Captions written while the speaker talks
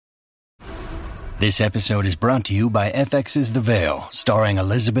This episode is brought to you by FX's The Veil, starring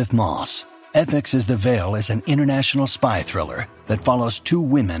Elizabeth Moss. FX's The Veil is an international spy thriller that follows two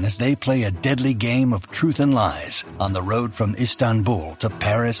women as they play a deadly game of truth and lies on the road from Istanbul to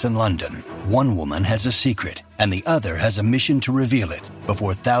Paris and London. One woman has a secret, and the other has a mission to reveal it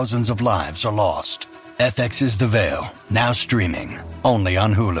before thousands of lives are lost. FX's The Veil, now streaming, only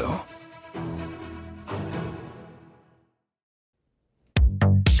on Hulu.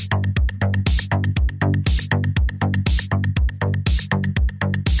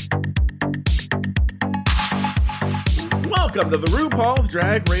 Welcome to the RuPaul's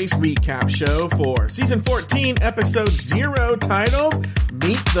Drag Race Recap Show for Season 14, Episode 0, titled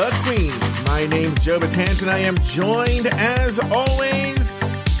Meet the Queens. My name's Joe Batanz, and I am joined, as always,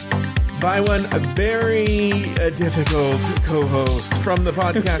 by one very difficult co-host from the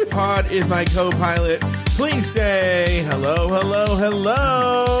podcast. Pod is my co-pilot. Please say hello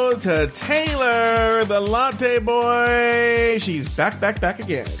to Taylor, the Latte Boy. She's back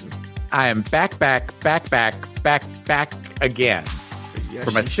again. I am back again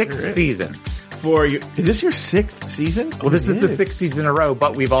for my sixth season. For you, is this your sixth season? Well, this is the sixth season in a row,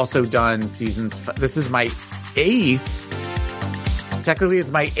 but we've also done seasons. This is my eighth. Technically,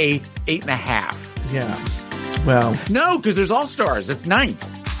 it's my eighth and a half. Yeah. Well, no, because there's All Stars. It's ninth.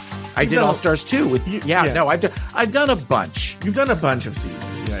 I did All Stars too. No, I've done a bunch. You've done a bunch of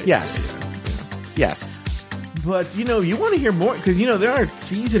seasons. Yeah, yes. Yes. But, you want to hear more, because, there are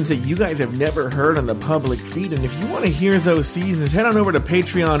seasons that you guys have never heard on the public feed, and if you want to hear those seasons, head on over to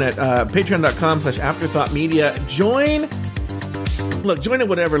Patreon at patreon.com/afterthoughtmedia. Join at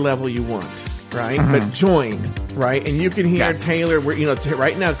whatever level you want, right? Mm-hmm. But join, right? And you can hear Taylor,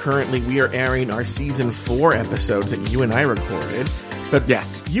 right now, currently, we are airing our Season 4 episodes that you and I recorded. But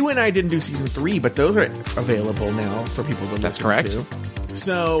yes, you and I didn't do Season 3, but those are available now for people to listen to. That's correct.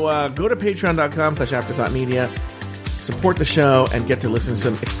 So go to patreon.com/afterthoughtmedia, support the show, and get to listen to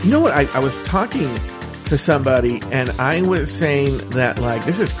some. You know what? I was talking to somebody, and I was saying that,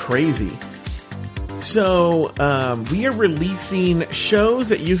 this is crazy. So we are releasing shows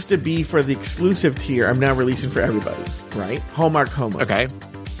that used to be for the exclusive tier. I'm now releasing for everybody, right? Hallmark Homo. Okay.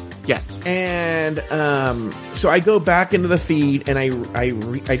 Yes. And so I go back into the feed, and I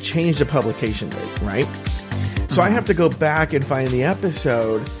change the publication date, right? So I have to go back and find the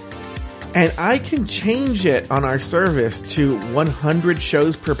episode, and I can change it on our service to 100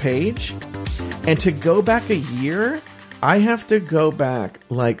 shows per page. And to go back a year, I have to go back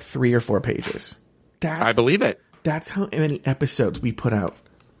 3 or 4 pages. I believe it. That's how many episodes we put out.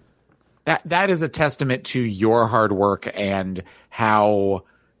 That is a testament to your hard work and how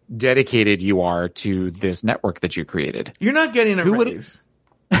dedicated you are to this network that you created. You're not getting a raise.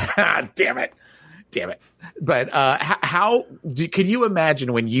 Damn it. But could you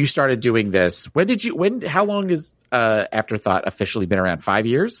imagine when you started doing this? How long has Afterthought officially been around? 5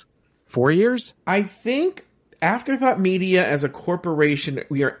 years? 4 years? I think Afterthought Media as a corporation,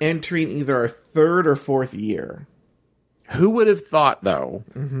 we are entering either our 3rd or 4th year. Who would have thought, though,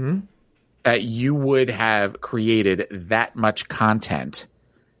 that you would have created that much content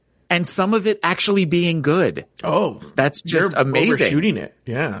and some of it actually being good? Oh, that's just amazing. Overshooting it.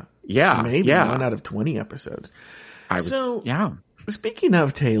 Yeah. Yeah. Maybe 1 out of 20 episodes. Yeah. Speaking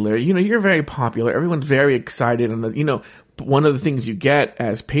of Taylor, you're very popular. Everyone's very excited. And one of the things you get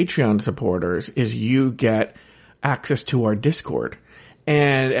as Patreon supporters is you get access to our Discord.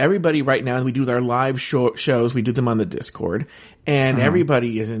 And everybody right now, we do our live shows. We do them on the Discord. And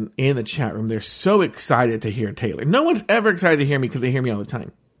everybody is in the chat room. They're so excited to hear Taylor. No one's ever excited to hear me because they hear me all the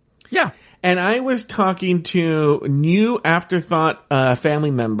time. Yeah. And I was talking to new Afterthought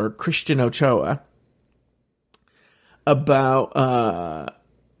family member, Christian Ochoa, about, I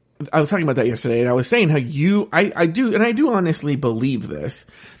was talking about that yesterday, and I was saying how I do honestly believe this,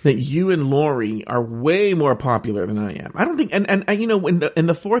 that you and Lori are way more popular than I am. I don't think, and in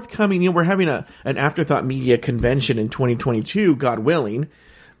the forthcoming, we're having an Afterthought Media convention in 2022, God willing.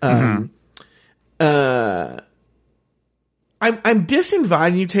 I'm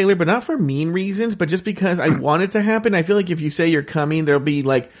disinviting you, Taylor, but not for mean reasons, but just because I want it to happen. I feel like if you say you're coming, there'll be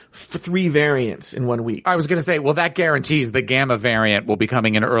 3 variants in 1 week. I was going to say, well, that guarantees the Gamma variant will be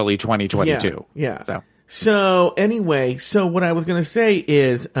coming in early 2022. Yeah. So anyway, what I was going to say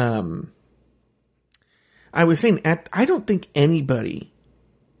is, I was saying, I don't think anybody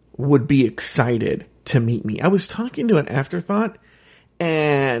would be excited to meet me. I was talking to an Afterthought,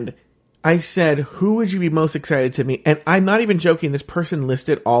 and I said, who would you be most excited to meet? And I'm not even joking. This person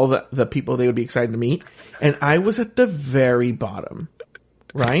listed all the people they would be excited to meet. And I was at the very bottom,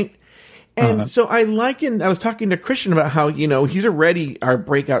 right? And so I was talking to Christian about how, he's already our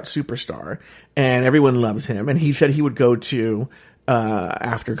breakout superstar and everyone loves him. And he said he would go to,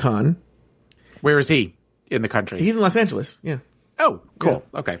 AfterCon. Where is he in the country? He's in Los Angeles. Yeah. Oh, cool.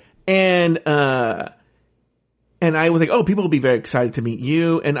 Yeah. Okay. And I was like, oh, people will be very excited to meet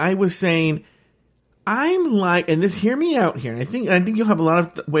you. And I was saying, I'm like, and this, hear me out here. And I think you'll have a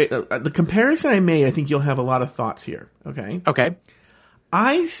lot of, the comparison I made, I think you'll have a lot of thoughts here. Okay. Okay.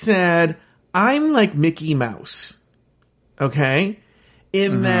 I said, I'm like Mickey Mouse. Okay.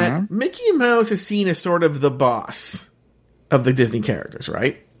 In that Mickey Mouse is seen as sort of the boss of the Disney characters,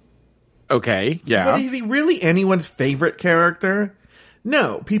 right? Okay. Yeah. But is he really anyone's favorite character?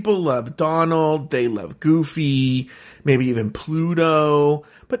 No, people love Donald, they love Goofy, maybe even Pluto.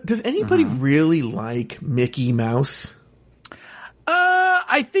 But does anybody really like Mickey Mouse?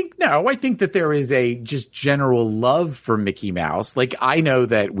 I think no. I think that there is a just general love for Mickey Mouse. Like, I know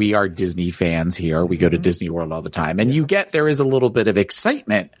that we are Disney fans here. We go to Disney World all the time, and there is a little bit of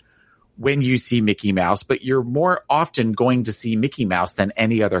excitement when you see Mickey Mouse, but you're more often going to see Mickey Mouse than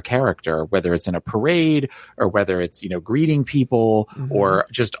any other character, whether it's in a parade or whether it's, greeting people or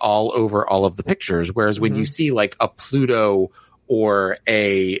just all over all of the pictures. Whereas when you see like a Pluto or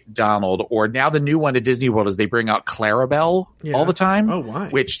a Donald, or now the new one at Disney World is they bring out Clarabelle all the time. Oh, why?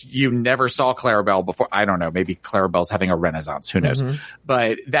 Which you never saw Clarabelle before. I don't know. Maybe Clarabelle's having a renaissance. Who knows?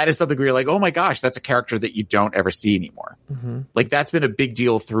 But that is something where you're like, oh my gosh, that's a character that you don't ever see anymore. Like, that's been a big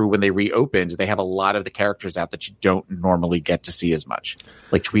deal through when they reopened. They have a lot of the characters out that you don't normally get to see as much.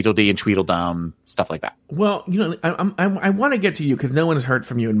 Like Tweedledee and Tweedledum, stuff like that. Well, I want to get to you because no one has heard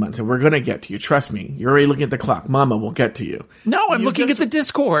from you in months, and we're going to get to you. Trust me. You're already looking at the clock. Mama, we'll get to you. No, I'm looking at the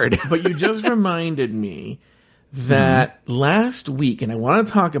Discord. But you just reminded me that last week, and I want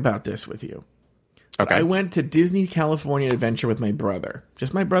to talk about this with you. Okay. I went to Disney California Adventure with my brother.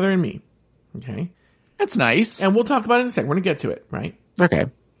 Just my brother and me. Okay. That's nice. And we'll talk about it in a second. We're going to get to it, right? Okay.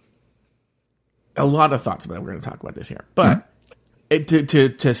 A lot of thoughts about it. We're going to talk about this here. But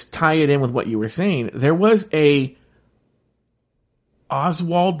to tie it in with what you were saying, there was a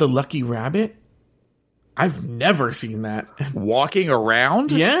Oswald the Lucky Rabbit. I've never seen that. Walking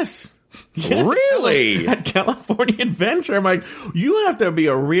around? Yes. Really? At California Adventure. I'm like, you have to be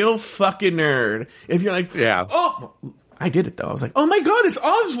a real fucking nerd. If you're like, yeah. Oh, I did it though. I was like, oh my God, it's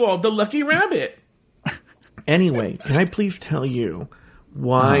Oswald the Lucky Rabbit. Anyway, can I please tell you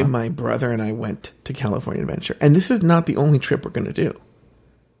why my brother and I went to California Adventure? And this is not the only trip we're going to do.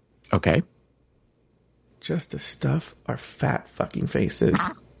 Okay. Just to stuff our fat fucking faces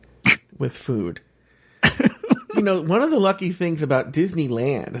with food. One of the lucky things about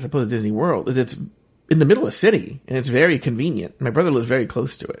Disneyland, as opposed to Disney World, is it's in the middle of the city, and it's very convenient. My brother lives very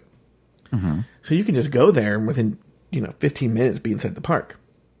close to it. So you can just go there and within, 15 minutes be inside the park.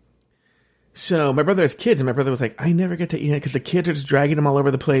 So my brother has kids, and my brother was like, I never get to eat it because the kids are just dragging them all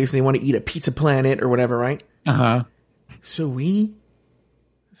over the place, and they want to eat at Pizza Planet or whatever, right? So we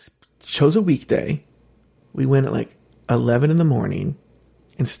chose a weekday. We went at like 11 in the morning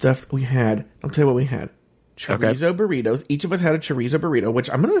and stuff. I'll tell you what we had. Chorizo burritos. Each of us had a chorizo burrito, which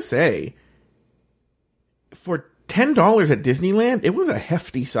I'm going to say, for $10 at Disneyland, it was a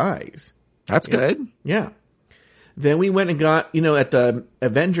hefty size. That's good. Yeah. Then we went and got, at the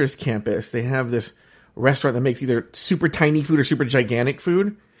Avengers campus, they have this restaurant that makes either super tiny food or super gigantic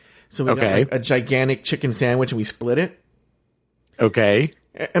food. So we got like a gigantic chicken sandwich and we split it. Okay.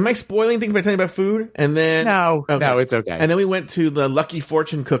 Am I spoiling things by telling you about food? And then no, it's okay. And then we went to the Lucky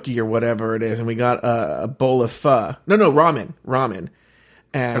Fortune cookie or whatever it is, and we got a bowl of pho. No, ramen.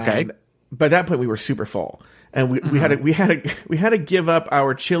 And by that point, we were super full, and we had to give up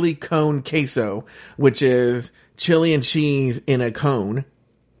our chili cone queso, which is chili and cheese in a cone.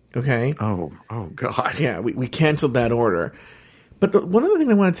 Okay. Oh God. Yeah, we canceled that order. But one other thing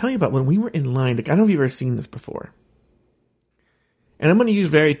I want to tell you about when we were in line, I don't know if you've ever seen this before. And I'm going to use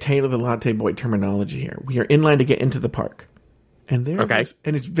very Taylor the Latte Boy terminology here. We are in line to get into the park. And there's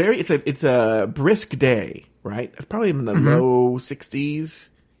and it's a brisk day, right? It's probably in the low 60s,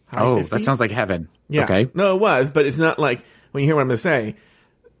 high 50s. That sounds like heaven. Yeah. Okay. No, it was, but it's not like when you hear what I'm going to say.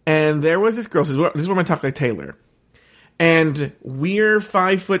 And there was this girl, this is where I'm going to talk like Taylor. And we're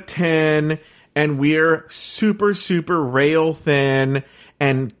 5'10", and we're super, super rail thin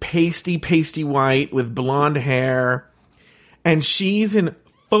and pasty white with blonde hair. And she's in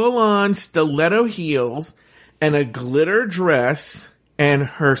full-on stiletto heels and a glitter dress and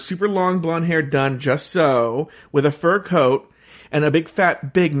her super long blonde hair done just so with a fur coat and a big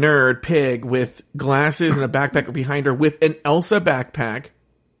fat big nerd pig with glasses and a backpack behind her with an Elsa backpack.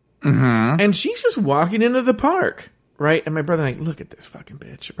 And she's just walking into the park, right? And my brother and I, look at this fucking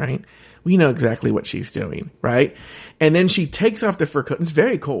bitch, right? We know exactly what she's doing, right? And then she takes off the fur coat, and it's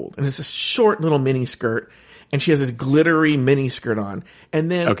very cold, and it's a short little mini skirt, and she has this glittery mini skirt on.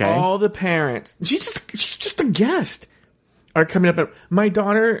 And then all the parents, she's just a guest, are coming up. And my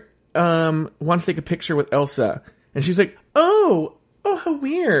daughter wants to take a picture with Elsa, and she's like, oh, how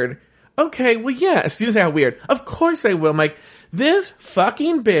weird. Okay, well, yeah, as soon as how weird. Of course I will. I'm like, this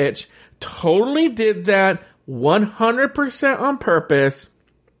fucking bitch totally did that 100% on purpose.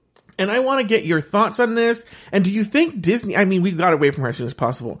 And I want to get your thoughts on this. And do you think Disney, I mean, we got away from her as soon as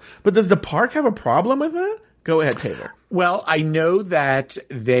possible, but does the park have a problem with that? Go ahead, Taylor. Well, I know that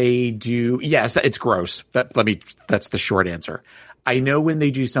they do. Yes, it's gross. That's the short answer. I know when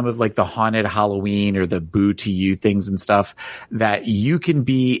they do some of like the haunted Halloween or the Boo to You things and stuff, that you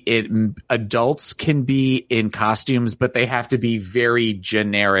can adults can be in costumes, but they have to be very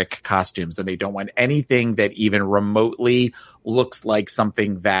generic costumes, and they don't want anything that even remotely looks like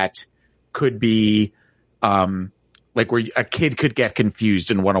something that could be, like where a kid could get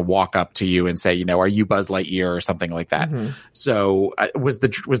confused and want to walk up to you and say, you know, are you Buzz Lightyear or something like that? Mm-hmm. So was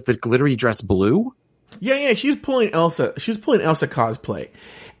the glittery dress blue? Yeah. She was pulling Elsa cosplay.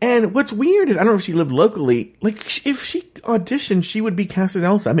 And what's weird is, I don't know if she lived locally. Like, if she auditioned, she would be cast as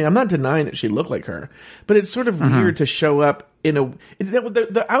Elsa. I mean, I'm not denying that she looked like her, but it's sort of weird to show up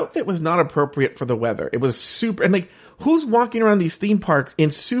the outfit was not appropriate for the weather. It was super, and like, who's walking around these theme parks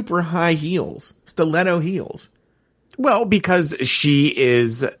in super high heels, stiletto heels? Well, because she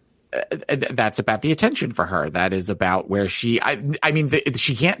is, that's about the attention for her. That is about where she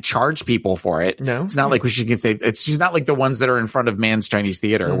can't charge people for it. No, it's not like she can say, she's not like the ones that are in front of Mann's Chinese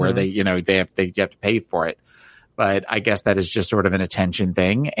Theater where they have to pay for it. But I guess that is just sort of an attention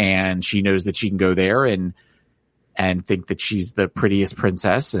thing. And she knows that she can go there and think that she's the prettiest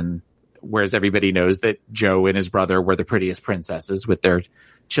princess. And whereas everybody knows that Joe and his brother were the prettiest princesses with their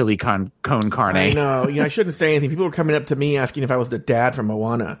chili con carne. I know. I shouldn't say anything. People were coming up to me asking if I was the dad from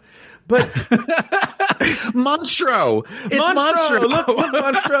Moana. But Monstro. It's Monstro. Look,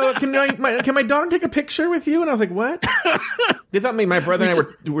 Monstro. Can my daughter take a picture with you? And I was like, what? They thought my brother and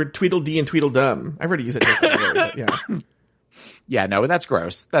I were Tweedledee and Tweedledum. I've already used it. Yeah. Yeah, no, that's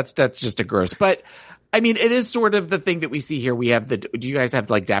gross. That's just a gross. But I mean, it is sort of the thing that we see here. We have do you guys have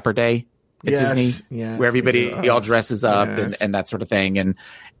like Dapper Day at Disney? Yeah. Where everybody all dresses up and that sort of thing.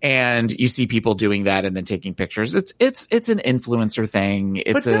 And you see people doing that and then taking pictures. It's an influencer thing.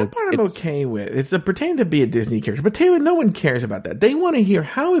 But that part I'm okay with. It's pretending to be a Disney character. But Taylor, no one cares about that. They want to hear,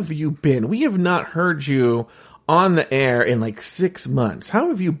 how have you been? We have not heard you on the air in like 6 months. How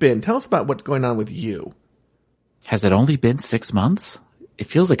have you been? Tell us about what's going on with you. Has it only been 6 months? It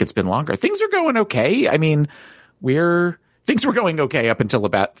feels like it's been longer. Things are going okay. I mean, things were going okay up until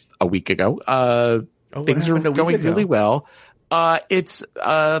about a week ago. Things are going really well. It's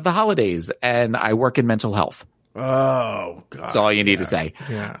the holidays, and I work in mental health. Oh, God. That's all you need to say.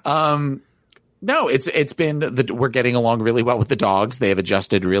 Yeah. No, it's been we're getting along really well with the dogs. They have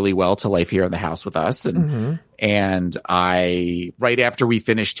adjusted really well to life here in the house with us. And I, right after we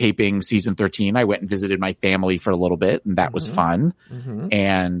finished taping season 13, I went and visited my family for a little bit, and that was fun.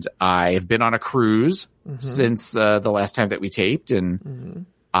 And I've been on a cruise since the last time that we taped, and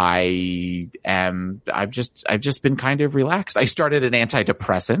I've just been kind of relaxed. I started an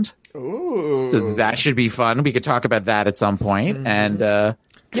antidepressant. Ooh. So that should be fun. We could talk about that at some point. And,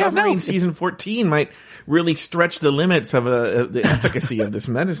 covering season 14 might really stretch the limits of the efficacy of this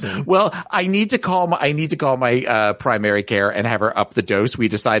medicine. Well, I need to call my primary care and have her up the dose. We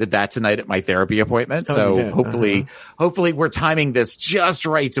decided that tonight at my therapy appointment. So hopefully we're timing this just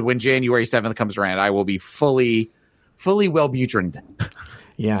right. So when January 7th comes around, I will be fully Wellbutrined.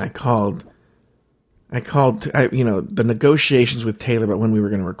 Yeah, I called, the negotiations with Taylor about when we were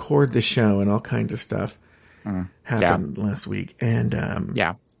going to record the show and all kinds of stuff happened last week. And,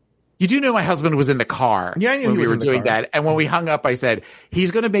 you do know my husband was in the car when we were doing that. And when we hung up, I said,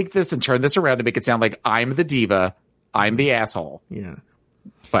 he's going to make this and turn this around to make it sound like I'm the diva. I'm the asshole. Yeah.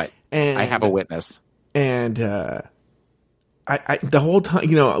 But I have a witness. And, I the whole time,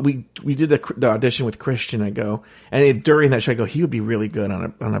 we did the audition with Christian. I go, and during that show, I go, he would be really good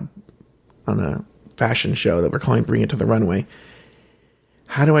on a fashion show that we're calling Bring It to the Runway.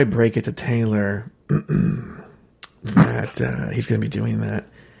 How do I break it to Taylor that he's going to be doing that?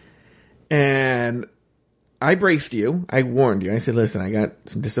 And I braced you. I warned you. I said, listen, I got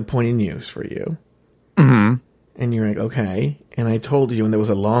some disappointing news for you. And you're like, okay. And I told you, and there was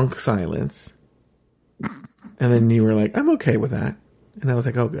a long silence. And then you were like, I'm okay with that. And I was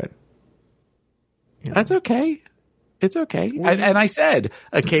like, oh, good. That's okay. It's okay. And I said,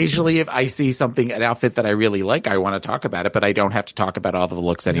 occasionally if I see an outfit that I really like, I want to talk about it, but I don't have to talk about all the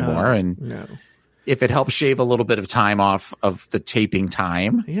looks anymore. No. If it helps shave a little bit of time off of the taping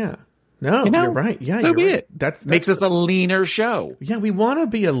time. Yeah. No, you're right. Yeah, so you're be right. it. That makes us a leaner show. Yeah, we want to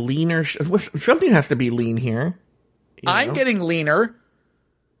be a leaner show. Something has to be lean here. I'm getting leaner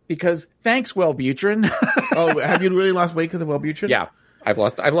because thanks, Wellbutrin. Oh, have you really lost weight because of Wellbutrin? Yeah. I've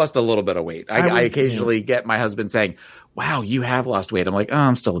lost a little bit of weight. I occasionally get my husband saying, wow, you have lost weight. I'm like, oh,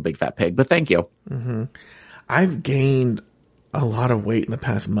 I'm still a big fat pig, but thank you. Mm-hmm. I've gained a lot of weight in the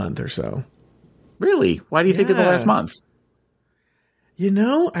past month or so. Really? Why do you think of the last month?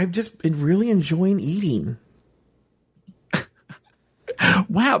 I've just been really enjoying eating.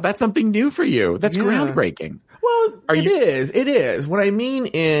 Wow, that's something new for you. That's groundbreaking. Well, it is. What I mean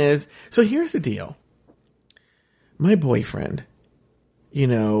is, so here's the deal. My boyfriend,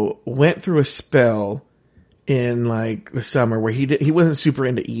 went through a spell in like the summer where he wasn't super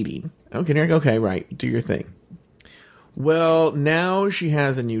into eating. Okay, right. Do your thing. Well, now she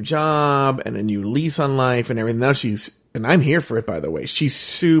has a new job and a new lease on life and everything. Now and I'm here for it, by the way. She's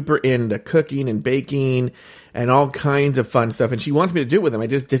super into cooking and baking and all kinds of fun stuff. And she wants me to do it with him. I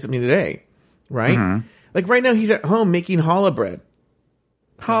just did something today. Right? Mm-hmm. Like right now he's at home making challah bread.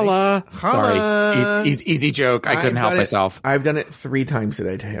 Challah. Sorry. Easy joke. I couldn't help myself. I've done it 3 times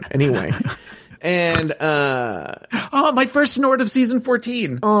today to him. Anyway. And, my first snort of season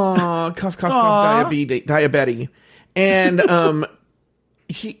 14. Oh, cough, diabetes. And,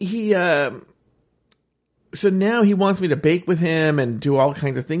 so now he wants me to bake with him and do all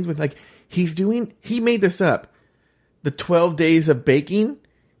kinds of things with, he made this up. The 12 days of baking,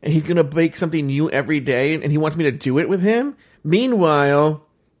 and he's gonna bake something new every day, and he wants me to do it with him. Meanwhile,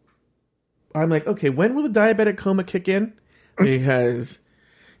 I'm like, okay, when will the diabetic coma kick in? Because,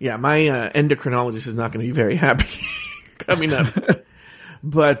 my endocrinologist is not going to be very happy coming up.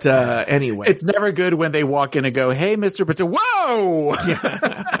 But anyway. It's never good when they walk in and go, hey, Mr. Potato. Whoa! Yeah.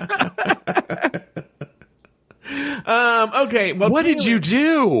 Okay. Well, what did you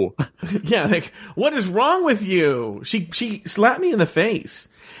do? Yeah, what is wrong with you? She slapped me in the face.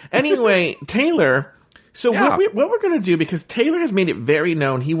 Anyway, Taylor... So what we're going to do, because Taylor has made it very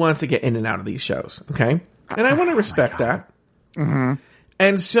known he wants to get in and out of these shows, okay? And I want to respect that. Mm-hmm.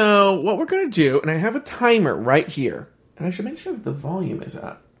 And so what we're going to do, and I have a timer right here, and I should make sure that the volume is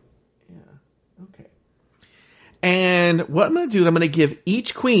up. Yeah, okay. And what I'm going to do is I'm going to give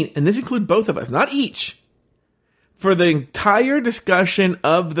each queen, and this includes both of us, not each, for the entire discussion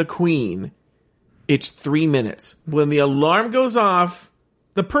of the queen, it's 3 minutes. When the alarm goes off,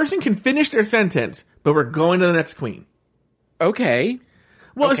 the person can finish their sentence, but we're going to the next queen. Okay.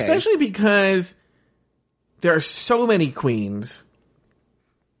 Well, especially because there are so many queens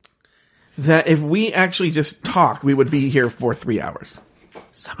that if we actually just talked, we would be here for 3 hours.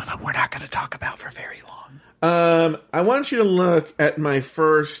 Some of them we're not going to talk about for very long. I want you to look at my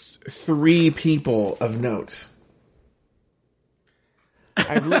first 3 people of notes.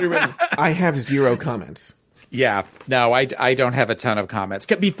 I have 0 comments. Yeah, no, I don't have a ton of comments.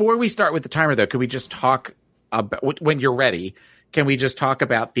 Before we start with the timer, though, can we just talk about, when you're ready, can we just talk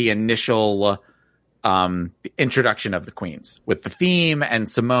about the initial introduction of the queens with the theme and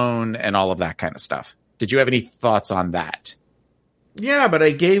Simone and all of that kind of stuff? Did you have any thoughts on that? Yeah, but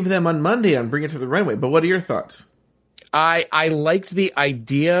I gave them on Monday on Bring It to the Runway. But what are your thoughts? I liked the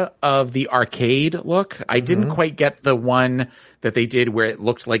idea of the arcade look. I didn't quite get the one that they did where it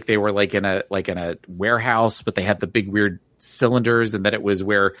looked like they were like in a warehouse, but they had the big weird cylinders, and that it was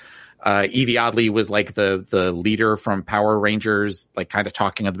where Evie Oddly was like the leader from Power Rangers, like kind of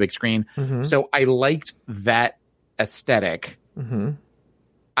talking on the big screen. Mm-hmm. So I liked that aesthetic. Mm-hmm.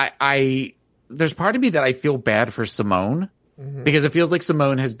 There's part of me that I feel bad for Simone. Mm-hmm. Because it feels like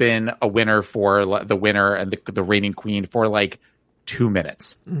Simone has been a winner for the winner and the reigning queen for like 2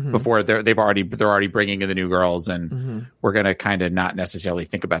 minutes before they're already bringing in the new girls, and we're gonna kind of not necessarily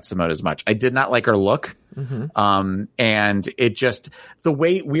think about Simone as much. I did not like her look, and it just the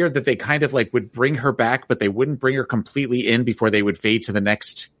way weird that they kind of like would bring her back, but they wouldn't bring her completely in before they would fade to the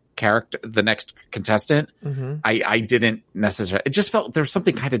next character, the next contestant. I didn't necessarily. It just felt there was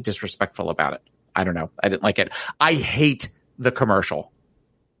something kind of disrespectful about it. I don't know. I didn't like it. I hate the commercial,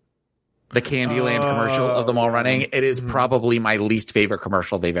 the Candyland commercial of them all running. It is probably my least favorite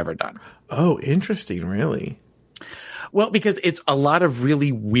commercial they've ever done. Oh, interesting. Really? Well, because it's a lot of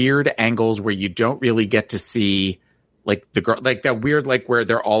really weird angles where you don't really get to see like the girl, like that weird, like where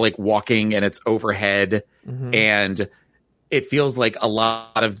they're all like walking and it's overhead, and it feels like a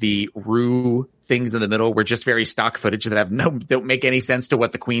lot of the Rue things in the middle were just very stock footage that don't make any sense to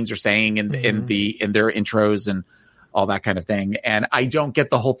what the queens are saying in their intros. And all that kind of thing. And I don't get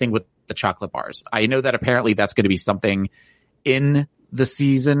the whole thing with the chocolate bars. I know that apparently that's going to be something in the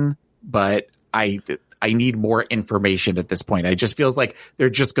season, but I need more information at this point. It just feels like they're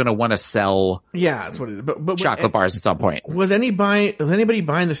just going to want to sell that's what it is. But chocolate bars at some point. Was anybody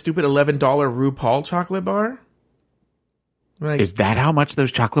buying the stupid $11 RuPaul chocolate bar? Like, is that how much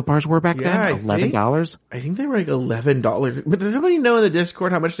those chocolate bars were back then? $11? I think they were like $11. But does somebody know in the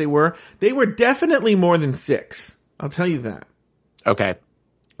Discord how much they were? They were definitely more than $6. I'll tell you that. Okay.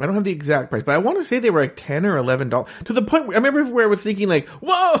 I don't have the exact price, but I want to say they were like $10 or $11 to the point where I remember where I was thinking like,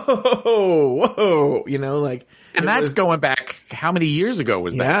 whoa, you know, like, and that's going back. How many years ago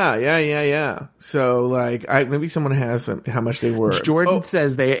was that? Yeah. So like, maybe someone has how much they were. Jordan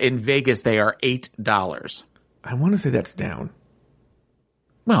says in Vegas, they are $8. I want to say that's down.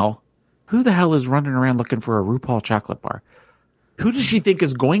 Well, who the hell is running around looking for a RuPaul chocolate bar? Who does she think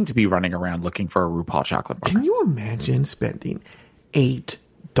is going to be running around looking for a RuPaul chocolate bar? Can you imagine spending $8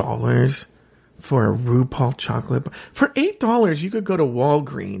 for a RuPaul chocolate bar? For $8, you could go to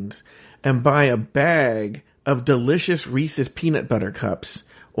Walgreens and buy a bag of delicious Reese's peanut butter cups.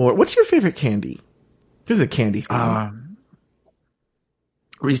 Or what's your favorite candy? This is a candy thing.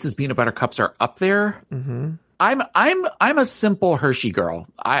 Reese's peanut butter cups are up there. Mm-hmm. I'm a simple Hershey girl.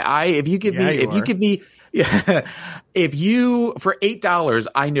 If you give me for $8,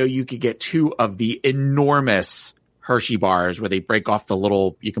 I know you could get 2 of the enormous Hershey bars where they break off the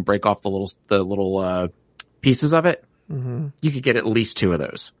little pieces of it. Mm-hmm. You could get at least 2 of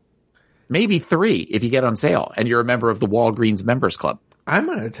those, maybe 3 if you get on sale and you're a member of the Walgreens members club. I'm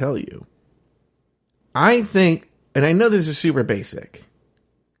going to tell you, I think, and I know this is super basic.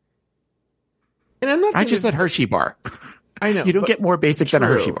 And I'm not. I just said Hershey bar. I know you don't get more basic than a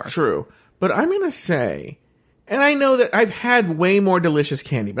Hershey bar. True, but I'm gonna say, and I know that I've had way more delicious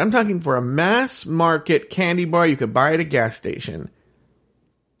candy, but I'm talking for a mass market candy bar you could buy at a gas station.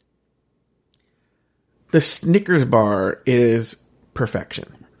 The Snickers bar is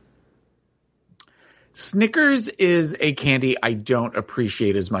perfection. Snickers is a candy I don't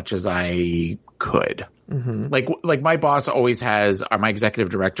appreciate as much as I could. Mm-hmm. Like my boss always has, or my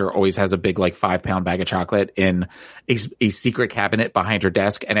executive director always has a big 5-pound bag of chocolate in a secret cabinet behind her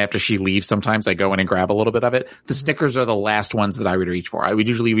desk. And after she leaves, sometimes I go in and grab a little bit of it. The Snickers are the last ones that I would reach for. I would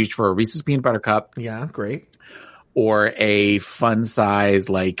usually reach for a Reese's peanut butter cup. Yeah, great. Or a fun size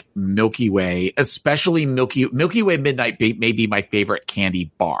Milky Way, especially Milky Way Midnight may be my favorite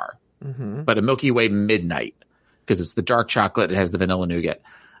candy bar. Mm-hmm. But a Milky Way Midnight, because it's the dark chocolate, it has the vanilla nougat.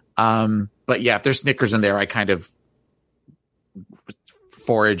 But yeah, if there's Snickers in there, I kind of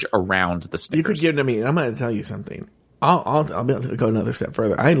forage around the Snickers. You could give it to me. I'm going to tell you something. I'll be able to go another step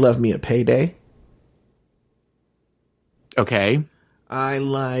further. I love me a Payday. Okay. I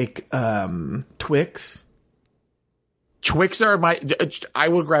like Twix. Twix are I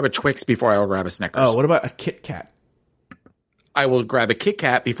will grab a Twix before I will grab a Snickers. Oh, what about a Kit Kat? I will grab a Kit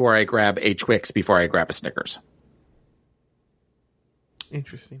Kat before I grab a Twix before I grab a Snickers.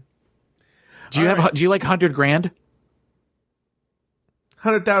 Interesting. Do you like $100 grand?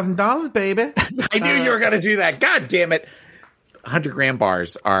 $100,000, baby. I knew you were going to do that. God damn it. 100 gram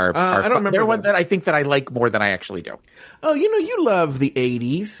bars are I don't remember. They're one that I think that I like more than I actually do. Oh, you love the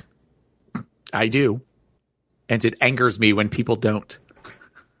 80s. I do. And it angers me when people don't.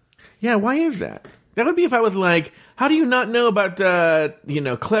 Yeah, why is that? That would be if I was like, how do you not know about,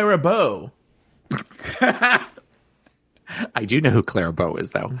 Clara Bow? I do know who Clara Bow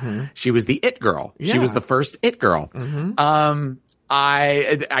is, though. Mm-hmm. She was the It Girl. Yeah. She was the first It Girl. Mm-hmm.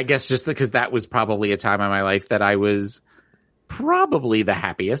 I guess just because that was probably a time in my life that I was probably the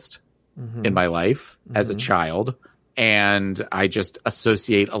happiest in my life as a child. And I just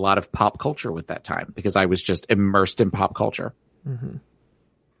associate a lot of pop culture with that time because I was just immersed in pop culture. Mm-hmm.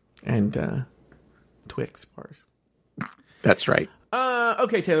 And Twix bars. That's right.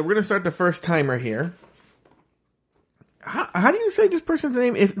 Okay, Taylor, we're going to start the first timer here. How do you say this person's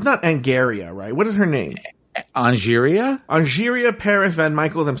name? It's not Angaria, right? What is her name? Angeria? Angeria Paris Van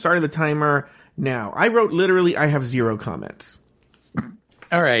Michaels. I'm starting the timer now. I wrote literally, I have 0 comments.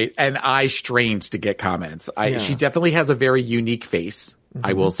 All right. And I strained to get comments. She definitely has a very unique face. Mm-hmm.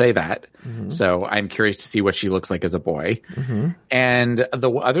 I will say that. Mm-hmm. So I'm curious to see what she looks like as a boy. Mm-hmm. And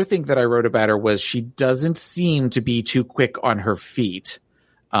the other thing that I wrote about her was she doesn't seem to be too quick on her feet.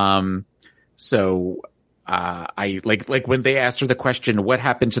 I like when they asked her the question, what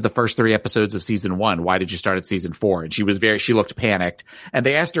happened to the first 3 episodes of season 1? Why did you start at season 4? And she looked panicked. And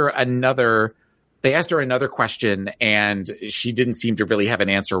they asked her another question and she didn't seem to really have an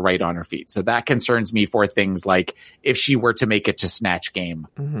answer right on her feet. So that concerns me for things like if she were to make it to Snatch Game,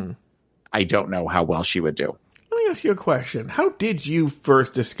 I don't know how well she would do. Let me ask you a question. How did you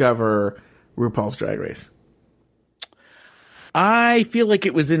first discover RuPaul's Drag Race? I feel like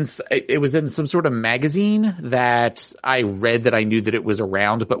it was in some sort of magazine that I read that I knew that it was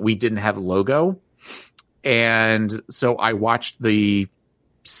around, but we didn't have a logo. And so I watched the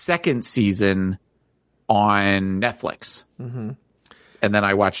second season on Netflix. Mm-hmm. And then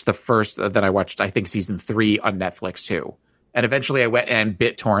I watched I think season 3 on Netflix too. And eventually I went and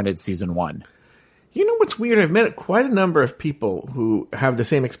BitTorrented season 1. You know what's weird? I've met quite a number of people who have the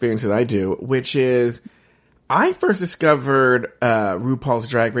same experience that I do, which is I first discovered RuPaul's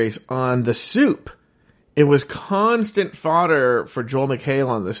Drag Race on The Soup. It was constant fodder for Joel McHale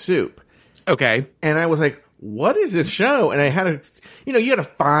on The Soup. Okay. And I was like, what is this show? And I had to, you had to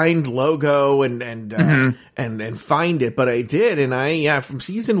find logo and find it, but I did. And from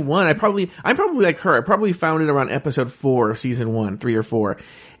season 1, I'm probably like her. I probably found it around episode 4 of season 1, 3 or 4.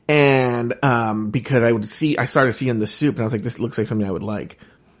 And, because I started seeing The Soup and I was like, this looks like something I would like.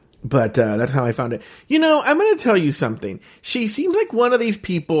 But, that's how I found it. I'm going to tell you something. She seems like one of these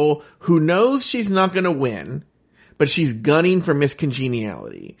people who knows she's not going to win, but she's gunning for Miss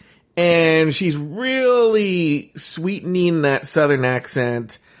Congeniality. And she's really sweetening that Southern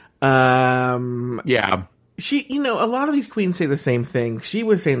accent. Yeah. She, a lot of these queens say the same thing. She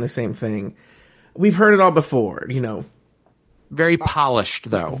was saying the same thing. We've heard it all before, Very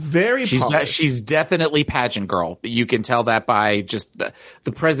polished, though. Very polished. She's definitely pageant girl. You can tell that by just the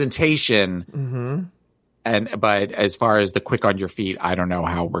presentation. Mm-hmm. But as far as the quick on your feet, I don't know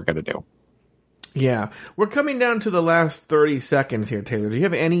how we're going to do. Yeah. We're coming down to the last 30 seconds here, Taylor. Do you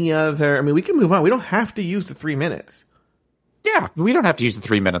have any other... we can move on. We don't have to use the 3 minutes. Yeah, we don't have to use the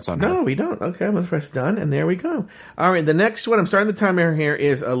 3 minutes on her. No, we don't. Okay, I'm going to press done, and there we go. All right, the next one, I'm starting the timer here,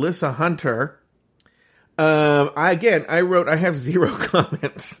 is Alyssa Hunter. I wrote, I have 0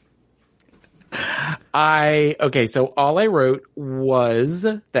 comments. So all I wrote was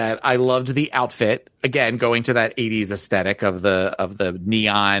that I loved the outfit. Again, going to that 80s aesthetic of the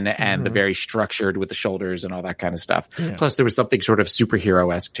neon and the very structured with the shoulders and all that kind of stuff. Yeah. Plus there was something sort of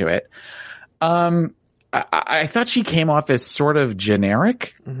superhero-esque to it. I thought she came off as sort of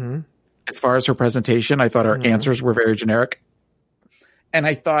generic as far as her presentation. I thought her answers were very generic. And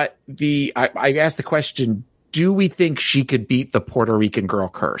I thought I asked the question, do we think she could beat the Puerto Rican girl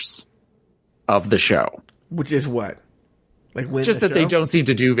curse of the show? Which is what? Like win just the that show? They don't seem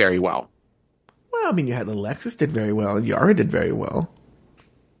to do very well. Well, you had Alexis did very well and Yara did very well.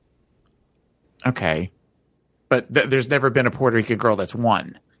 Okay. But there's never been a Puerto Rican girl that's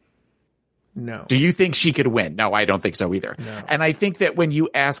won. No. Do you think she could win? No, I don't think so either. No. And I think that when you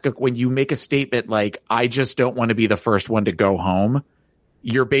make a statement like, I just don't want to be the first one to go home,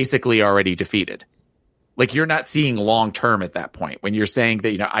 you're already defeated. Like you're not seeing long term at that point when you're saying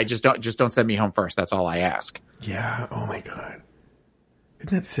that, I just don't send me home first. That's all I ask. Yeah. Oh my God. Isn't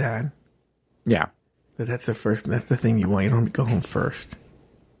that sad? Yeah. That's the thing you want. You don't want to go home first.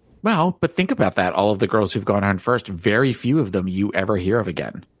 Well, but think about that. All of the girls who've gone on first, very few of them you ever hear of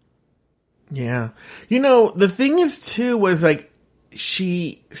again. Yeah. The thing is too, was like,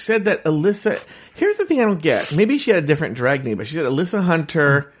 she said that Alyssa, here's the thing I don't get. Maybe she had a different drag name, but she said Alyssa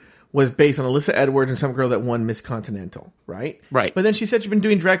Hunter was based on Alyssa Edwards and some girl that won Miss Continental, right? Right. But then she said she'd been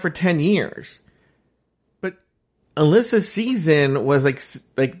doing drag for 10 years. But Alyssa's season was like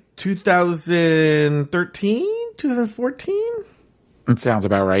 2013, 2014? It sounds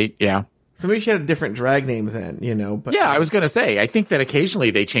about right. Yeah. So maybe she had a different drag name then, but yeah, I was going to say, I think that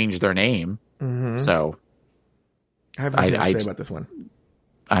occasionally they change their name. Mm-hmm. So I have nothing to say about this one.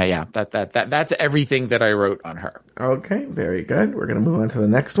 Yeah, that's everything that I wrote on her. Okay, very good. We're going to move on to the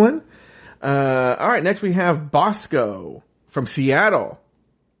next one. All right, next we have Bosco from Seattle.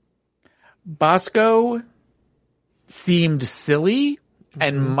 Bosco seemed silly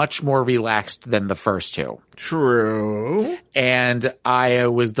and much more relaxed than the first two. True. And I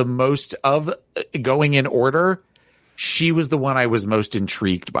was the most of going in order. She was the one I was most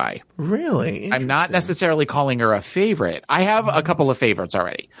intrigued by. Really? I'm not necessarily calling her a favorite. I have a couple of favorites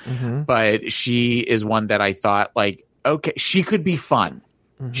already, but she is one that I thought okay, she could be fun.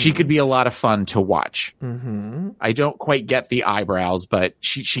 She could be a lot of fun to watch. I don't quite get the eyebrows, but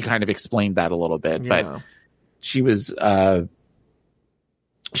she kind of explained that a little bit, but she was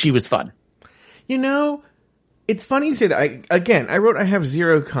fun. It's funny you say that. I wrote I have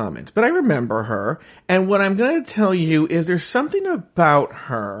 0 comments, but I remember her. And what I'm going to tell you is there's something about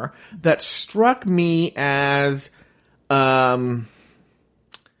her that struck me as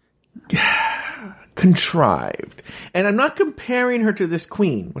contrived. And I'm not comparing her to this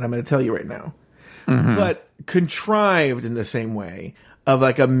queen, what I'm going to tell you right now. But contrived in the same way of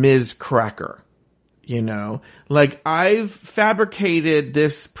like a Ms. Cracker. You know, like I've fabricated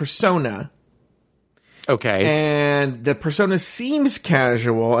this persona. Okay. And the persona seems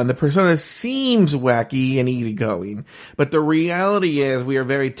casual and the persona seems wacky and easygoing. But the reality is we are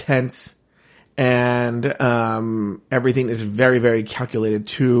very tense and everything is very, very calculated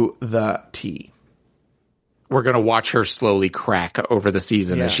to the T. We're going to watch her slowly crack over the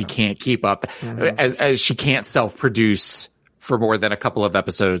season as she can't keep up, as she can't self-produce for more than a couple of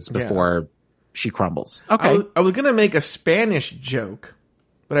episodes before she crumbles. Okay. I was going to make a Spanish joke,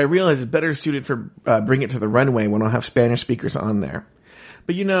 but I realized it's better suited for Bring It to the Runway when I'll have Spanish speakers on there.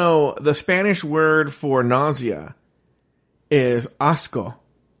 But you know, the Spanish word for nausea is asco.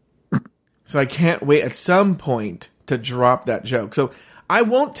 So I can't wait at some point to drop that joke. So I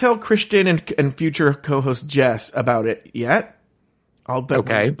won't tell Christian and future co-host Jess about it yet.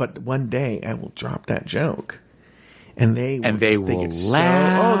 But one day I will drop that joke. And they will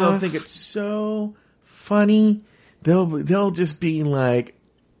laugh. They'll think it's so funny. They'll just be like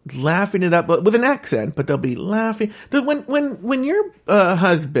laughing it up, but with an accent. But they'll be laughing. When your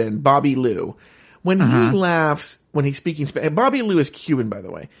husband Bobby Lou, when he laughs when he's speaking Spanish, Bobby Lou is Cuban, by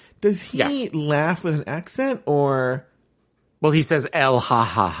the way. Does he laugh with an accent or? Well, he says "el ha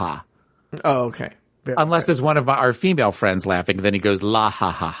ha ha." Oh, okay. Unless it's one of our female friends laughing, then he goes "la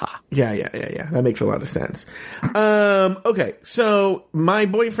ha ha ha." Yeah. That makes a lot of sense. Okay, so my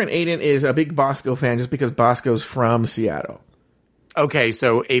boyfriend Aiden is a big Bosco fan just because Bosco's from Seattle. Okay,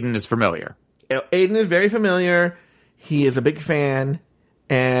 so Aiden is familiar. Aiden is very familiar. He is a big fan,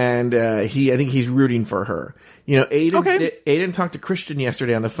 and I think he's rooting for her. You know, Aiden talked to Christian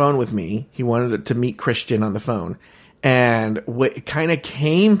yesterday on the phone with me. He wanted to meet Christian on the phone, and what kind of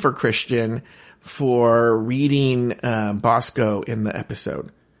came for Christian for reading Bosco in the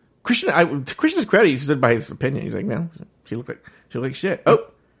episode. To Christian's credit, he stood by his opinion. He's like, no, she looked like shit. Oh,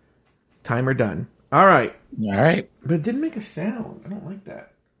 timer done. All right. But it didn't make a sound. I don't like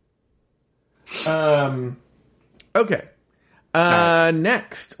that. Okay.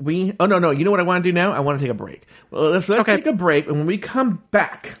 Next no. You know what I want to do now? I want to take a break. Well, let's take a break, and when we come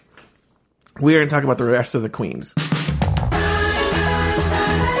back, we're going to talk about the rest of the queens.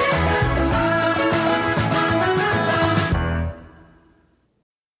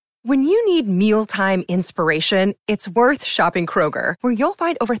 When you need mealtime inspiration, it's worth shopping Kroger, where you'll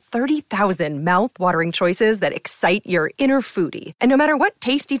find over 30,000 mouth-watering choices that excite your inner foodie. And no matter what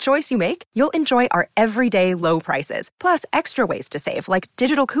tasty choice you make, you'll enjoy our everyday low prices, plus extra ways to save, like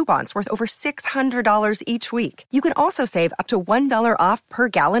digital coupons worth over $600 each week. You can also save up to $1 off per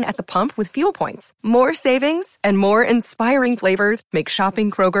gallon at the pump with fuel points. More savings and more inspiring flavors make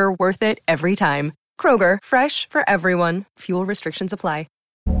shopping Kroger worth it every time. Kroger, fresh for everyone. Fuel restrictions apply.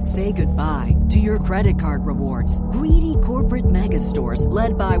 Say goodbye to your credit card rewards. Greedy corporate mega stores,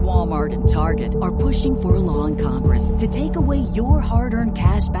 led by Walmart and Target, are pushing for a law in Congress to take away your hard-earned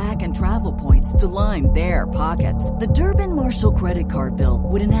cash back and travel points to line their pockets. The Durbin-Marshall credit card bill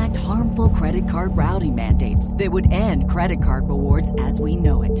would enact harmful credit card routing mandates that would end credit card rewards as we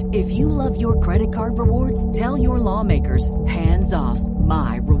know it. If you love your credit card rewards, tell your lawmakers, hands off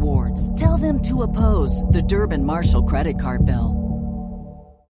my rewards. Tell them to oppose the Durbin-Marshall credit card bill.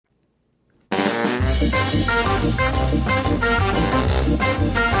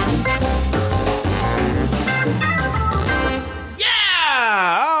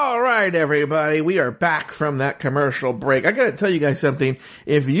 Yeah! All right, everybody. We are back from that commercial break. I gotta tell you guys something.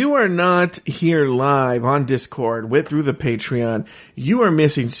 If you are not here live on Discord through the Patreon, you are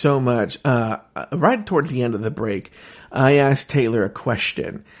missing so much. Right towards the end of the break, I asked Taylor a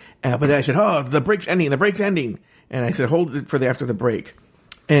question. But then I said, oh, the break's ending. And I said, hold it for after the break.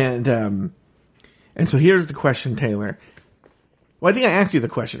 And so here's the question, Taylor. Well, I think I asked you the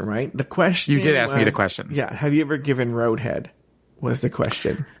question, right? The question You did ask me the question. Yeah. Have you ever given roadhead? Was the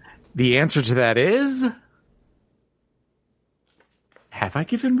question. The answer to that is... Have I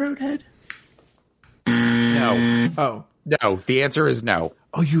given roadhead? No. Oh. No. The answer is no.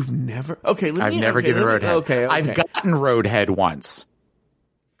 Oh, you've never... Okay. I've never given roadhead. Okay. I've gotten roadhead once.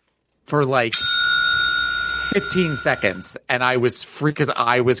 For like 15 seconds. And I was because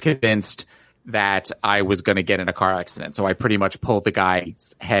I was convinced that I was going to get in a car accident. So I pretty much pulled the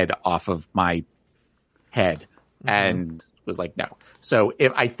guy's head off of my head and was like, no. So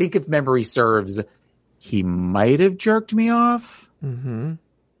if memory serves, he might have jerked me off. Mm-hmm.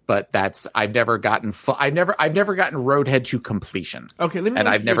 But I've never gotten I've never gotten roadhead to completion. Okay. Let me and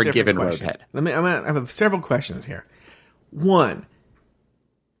ask I've never you a given question. roadhead. I have several questions here. One,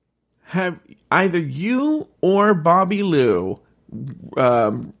 have either you or Bobby Lou,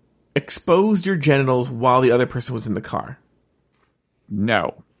 exposed your genitals while the other person was in the car?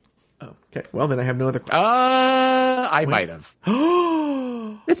 No. Oh, okay. Well, then I have no other questions. I might have.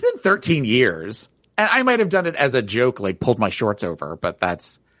 It's been 13 years. And I might have done it as a joke, like pulled my shorts over, but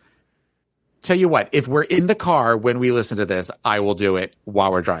that's... Tell you what, if we're in the car when we listen to this, I will do it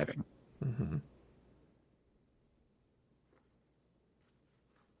while we're driving. Mm-hmm.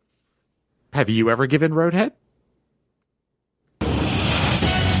 Have you ever given roadhead?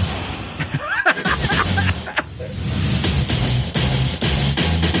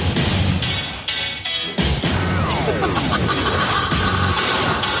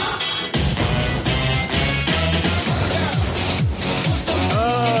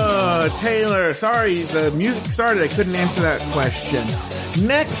 Taylor, sorry, the music started. I couldn't answer that question.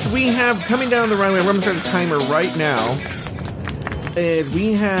 Next, we have, coming down the runway, I'm going to start the timer right now, is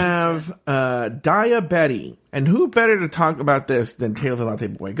we have Daya Betty. And who better to talk about this than Taylor the Latte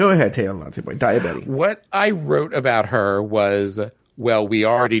Boy? Go ahead, Taylor the Latte Boy. Daya Betty. What I wrote about her was, well, we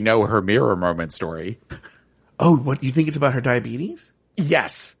already know her mirror moment story. Oh, what, you think it's about her diabetes?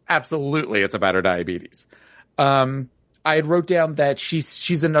 Yes, absolutely. It's about her diabetes. I had wrote down that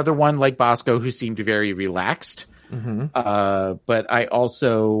she's another one like Bosco who seemed very relaxed. Mm-hmm. But I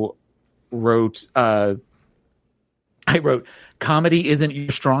also wrote, comedy isn't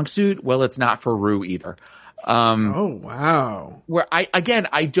your strong suit. Well, it's not for Rue either. Oh, wow. Where I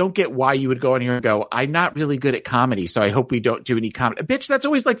don't get why you would go in here and go, I'm not really good at comedy, so I hope we don't do any comedy. Bitch, that's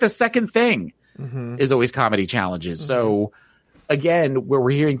always like the second thing is always comedy challenges. Mm-hmm. So again, where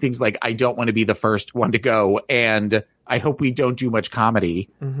we're hearing things like, I don't want to be the first one to go, and I hope we don't do much comedy.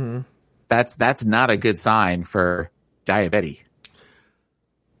 Mm-hmm. That's not a good sign for Diabetes.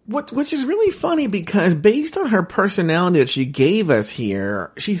 Which is really funny because based on her personality that she gave us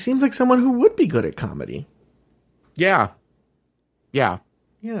here, she seems like someone who would be good at comedy. Yeah.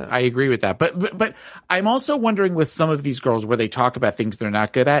 I agree with that. But I'm also wondering with some of these girls where they talk about things they're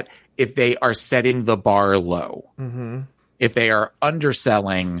not good at, if they are setting the bar low. Mm-hmm. If they are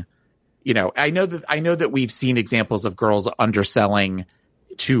underselling, you know, I know that we've seen examples of girls underselling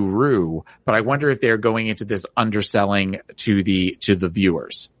to Rue, but I wonder if they're going into this underselling to the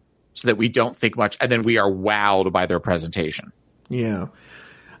viewers so that we don't think much and then we are wowed by their presentation. Yeah.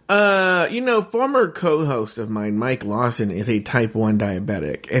 Former co-host of mine, Mike Lawson, is a type 1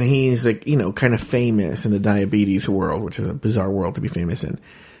 diabetic, and he's like, kind of famous in the diabetes world, which is a bizarre world to be famous in.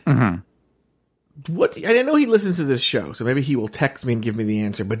 Mm-hmm. I know he listens to this show, so maybe he will text me and give me the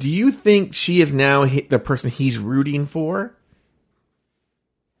answer, but do you think she is now the person he's rooting for?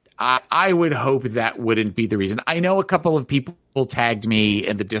 I would hope that wouldn't be the reason. I know a couple of people tagged me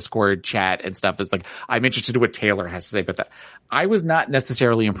in the Discord chat and stuff. It's like, I'm interested in what Taylor has to say about that. I was not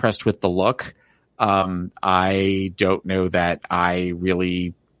necessarily impressed with the look. I don't know that I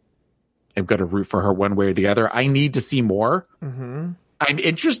really am going to root for her one way or the other. I need to see more. Mm-hmm. I'm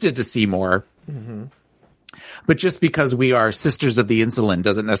interested to see more. Mm-hmm. But just because we are sisters of the insulin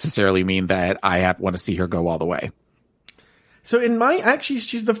doesn't necessarily mean that I want to see her go all the way. So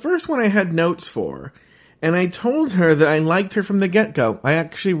she's the first one I had notes for, and I told her that I liked her from the get-go. I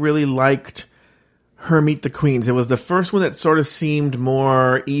actually really liked her Meet the Queens. It was the first one that sort of seemed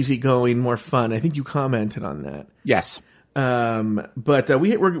more easygoing, more fun. I think you commented on that. Yes. But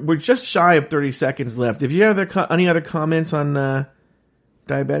we're just shy of 30 seconds left. Have you any other comments on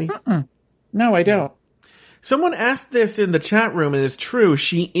Diabetes? No, I don't. Someone asked this in the chat room, and it's true.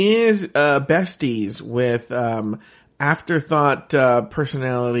 She is besties with afterthought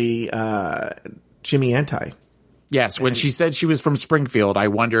personality Jimmy Anti. Yes, when she said she was from Springfield, I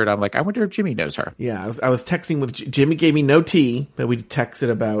wondered if Jimmy knows her. Yeah, I was texting with Jimmy, gave me no tea, but we texted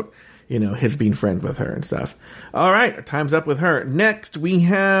about his being friends with her and stuff. All right, time's up with her. Next, we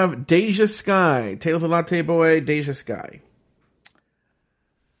have Deja Skye. Taylor the Latte Boy, Deja Skye.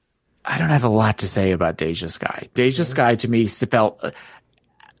 I don't have a lot to say about Deja Skye. Deja Skye to me felt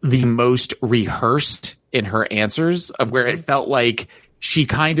the most rehearsed in her answers, of where it felt like she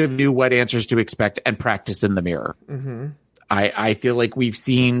kind of knew what answers to expect and practice in the mirror. Mm-hmm. I feel like we've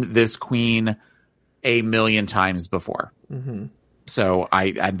seen this queen a million times before. Mm-hmm. So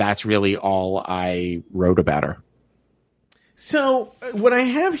that's really all I wrote about her. So what I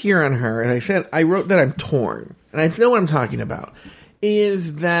have here on her, as I said, I wrote that I'm torn, and I know what I'm talking about,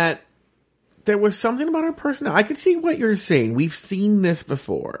 is that there was something about her personality. I could see what you're saying. We've seen this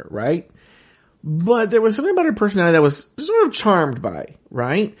before, right? But there was something about her personality that was sort of charmed by,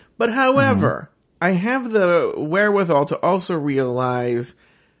 right? But however, I have the wherewithal to also realize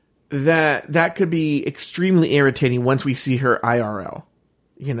that could be extremely irritating once we see her IRL.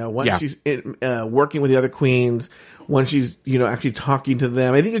 Once she's working with the other queens, once she's, actually talking to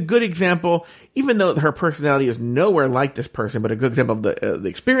them. I think a good example, even though her personality is nowhere like this person, but a good example of the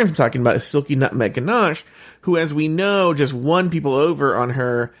experience I'm talking about is Silky Nutmeg Ganache, who, as we know, just won people over on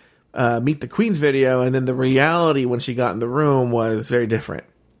her Meet the Queens video, and then the reality when she got in the room was very different.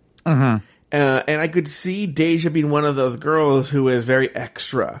 Mm-hmm. And I could see Deja being one of those girls who is very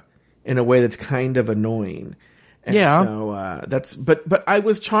extra in a way that's kind of annoying. And so but I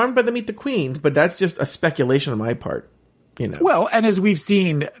was charmed by the Meet the Queens, but that's just a speculation on my part, Well, and as we've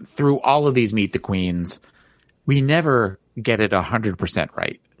seen through all of these Meet the Queens, we never get it 100%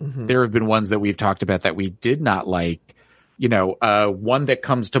 right. Mm-hmm. There have been ones that we've talked about that we did not like. One that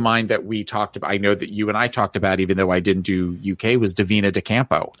comes to mind that we talked about, I know that you and I talked about, even though I didn't do UK, was Davina De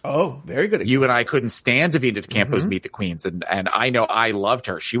Campo. Oh, very good. You and I couldn't stand Davina De Campo's Meet the Queens, and I know I loved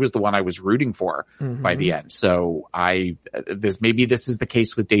her. She was the one I was rooting for by the end. So maybe this is the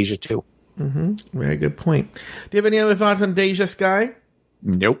case with Deja too. Mm-hmm. Very good point. Do you have any other thoughts on Deja, Sky?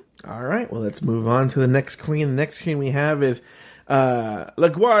 Nope. All right. Well, let's move on to the next queen. The next queen we have is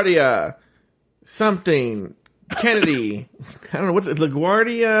LaGuardia something. Kennedy. I don't know what's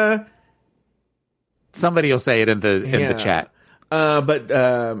LaGuardia. Somebody will say it in the chat.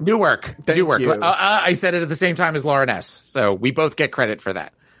 Newark. Newark. You. I said it at the same time as Lauren S. So we both get credit for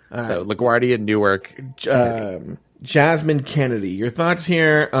that. So LaGuardia, Newark. Jasmine Kennedy. Your thoughts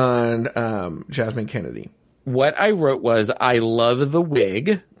here on Jasmine Kennedy? What I wrote was, I love the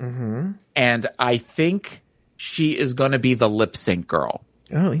wig, and I think she is going to be the lip sync girl.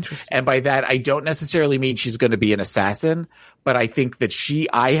 Oh, interesting. And by that, I don't necessarily mean she's going to be an assassin, but I think that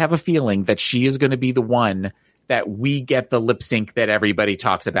I have a feeling that she is going to be the one that we get the lip sync that everybody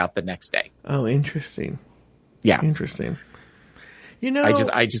talks about the next day. Oh, interesting. Yeah. Interesting.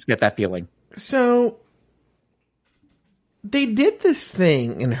 I just get that feeling. So they did this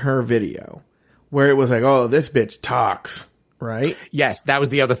thing in her video where it was like, oh, this bitch talks, right? Yes, that was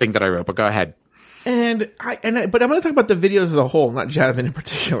the other thing that I wrote, but go ahead. But I'm going to talk about the videos as a whole, not Jasmine in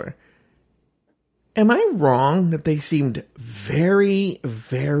particular. Am I wrong that they seemed very,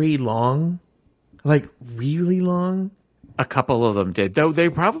 very long? Like, really long? A couple of them did, though they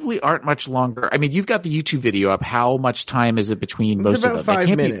probably aren't much longer. I mean, you've got the YouTube video up. How much time is it between most of them? It's about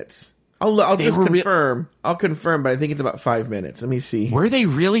 5 minutes. I'll just confirm. I'll confirm, but I think it's about 5 minutes. Let me see. Were they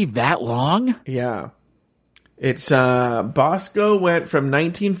really that long? Yeah. It's, Bosco went from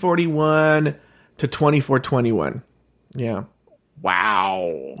 1941 to 24-21. Yeah.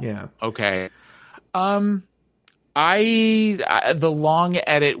 Wow. Yeah. Okay. The long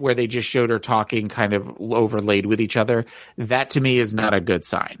edit where they just showed her talking kind of overlaid with each other, that to me is not a good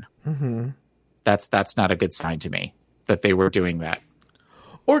sign. Mm-hmm. That's not a good sign to me that they were doing that.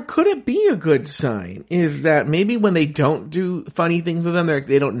 Or could it be a good sign? Is that maybe when they don't do funny things with them,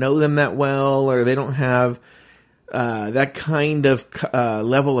 they don't know them that well, or they don't have that kind of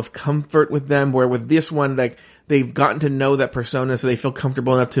level of comfort with them, where with this one, like, they've gotten to know that persona, so they feel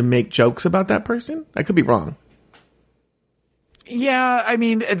comfortable enough to make jokes about that person? I could be wrong. Yeah, I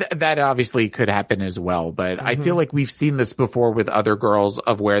mean, that obviously could happen as well, but I feel like we've seen this before with other girls,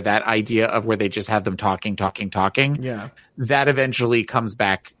 of where that idea of where they just have them talking. Yeah. That eventually comes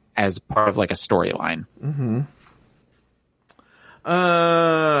back as part of like a storyline. Mm-hmm.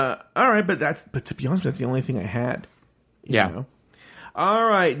 All right, but to be honest, that's the only thing I had. You know? All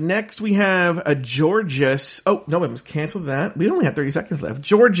right, next we have a Georges. Oh, no, I must cancel that. We only have 30 seconds left.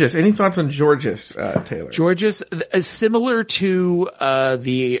 Georges. Any thoughts on Georges, Taylor? Georges, similar to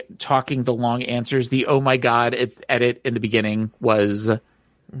the talking the long answers, the oh my God edit in the beginning was,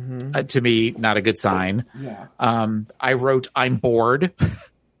 to me, not a good sign. Yeah. I wrote, I'm bored.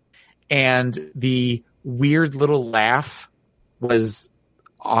 And the weird little laugh was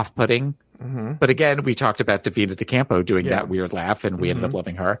off-putting. But again, we talked about Davina De Campo doing that weird laugh, and we ended up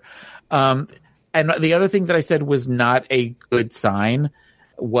loving her. And the other thing that I said was not a good sign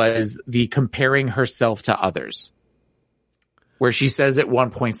was the comparing herself to others, where she says at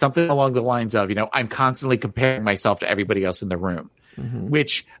one point something along the lines of, I'm constantly comparing myself to everybody else in the room,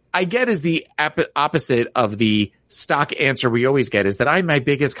 which I get is the opposite of the stock answer we always get, is that I'm my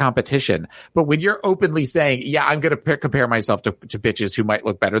biggest competition. But when you're openly saying, yeah, I'm going to compare myself to bitches who might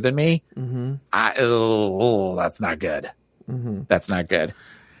look better than me, that's not good. That's not good.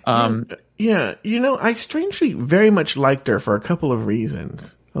 Yeah, I strangely very much liked her for a couple of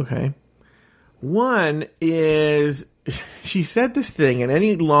reasons. Okay. One is she said this thing, and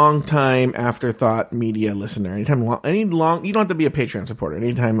any long time afterthought media listener, you don't have to be a Patreon supporter,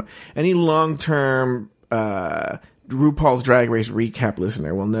 any long term RuPaul's Drag Race recap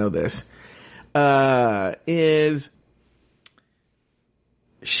listener will know this, is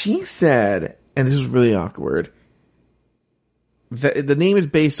she said, and this is really awkward, that the name is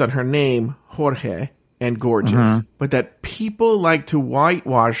based on her name, Jorge, and gorgeous, but that people like to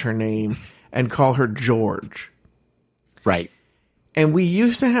whitewash her name and call her George. Right. And we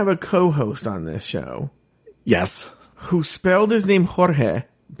used to have a co-host on this show. Yes. Who spelled his name Jorge,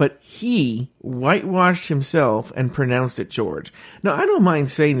 but he whitewashed himself and pronounced it George. Now, I don't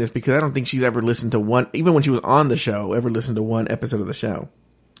mind saying this because I don't think she's ever listened to one, even when she was on the show, ever listened to one episode of the show.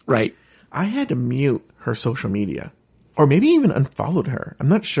 Right. I had to mute her social media. Or maybe even unfollowed her. I'm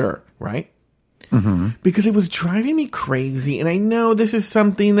not sure, right? Because it was driving me crazy. And I know this is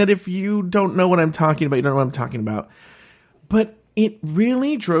something that if you don't know what I'm talking about, you don't know what I'm talking about. But it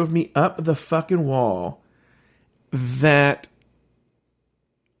really drove me up the fucking wall that,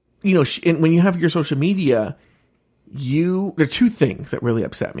 you know, when you have your social media, there are two things that really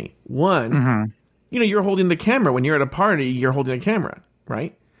upset me. One, you know, you're holding the camera. When you're at a party, you're holding a camera,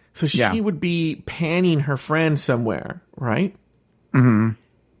 right? So she would be panning her friend somewhere, right?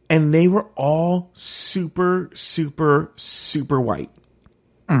 And they were all super, super, super white.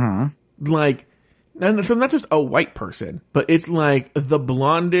 Like, so not just a white person, but it's like the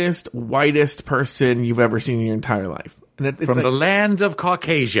blondest, whitest person you've ever seen in your entire life. And it's from like, the land of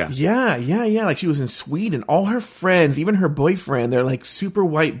Caucasia. Yeah. Like she was in Sweden. All her friends, even her boyfriend, they're like super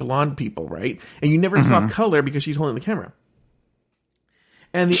white blonde people, right? And you never saw color because she's holding the camera.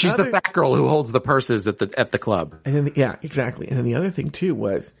 And she's the fat girl who holds the purses at the club. And then, yeah, exactly. And then the other thing too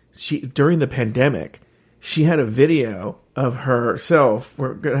was during the pandemic, she had a video of herself.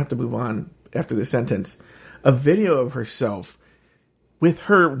 We're going to have to move on after this sentence. A video of herself with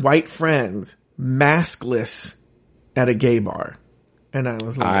her white friends, maskless at a gay bar. And I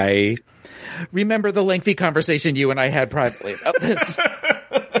was like, I remember the lengthy conversation you and I had privately about this.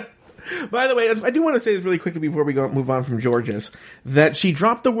 By the way, I do want to say this really quickly before we move on from George's, that she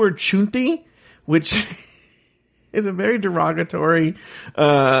dropped the word chunti, which is a very derogatory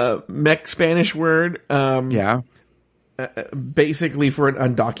Spanish word. Basically for an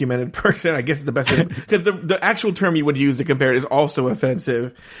undocumented person, I guess is the best way, because the actual term you would use to compare it is also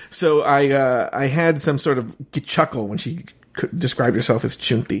offensive. So I had some sort of chuckle when she described herself as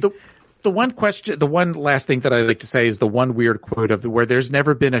chunti. The one last thing that I'd like to say is the one weird quote of where there's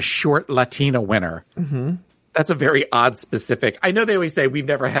never been a short Latina winner. That's a very odd specific. I know they always say we've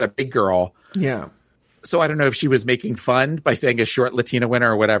never had a big girl. Yeah. So I don't know if she was making fun by saying a short Latina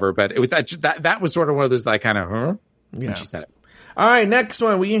winner or whatever, but that was sort of one of those like kind of, huh? Yeah. When she said it. All right, next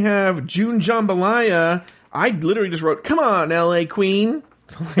one we have June Jambalaya. I literally just wrote, "Come on, LA Queen."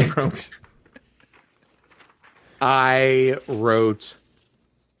 I wrote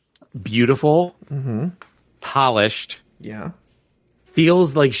beautiful, polished. Yeah.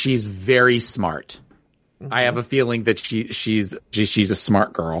 Feels like she's very smart. I have a feeling that she's a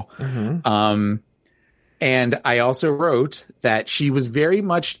smart girl. And I also wrote that she was very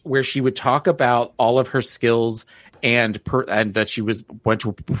much where she would talk about all of her skills and that she went to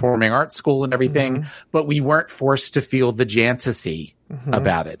a performing arts school and everything, but we weren't forced to feel the jantasy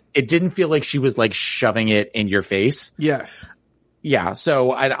about it. It didn't feel like she was like shoving it in your face. Yes. Yeah.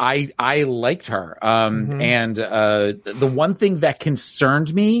 So I liked her. And the one thing that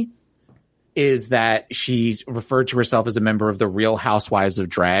concerned me is that she's referred to herself as a member of the Real Housewives of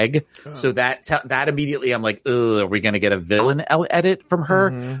Drag. So that immediately I'm like, ugh, are we going to get a villain edit from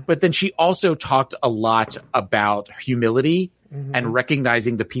her? But then she also talked a lot about humility and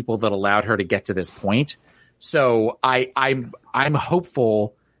recognizing the people that allowed her to get to this point. So I'm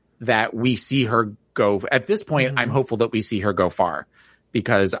hopeful that we see her go at this point. I'm hopeful that we see her go far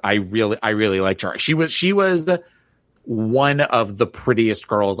because I really liked her. She was one of the prettiest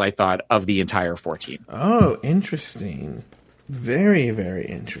girls, I thought, of the entire 14. Oh, interesting. Very, very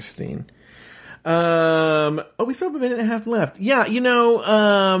interesting. We still have a minute and a half left. Yeah,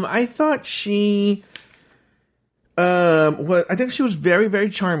 I thought she I think she was very, very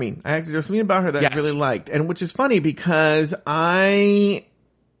charming. There's something about her that I really liked. And which is funny because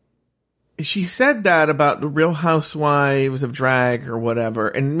she said that about the Real Housewives of Drag or whatever.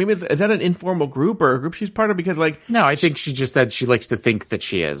 And maybe is that an informal group or a group she's part of? Because no, I think she just said she likes to think that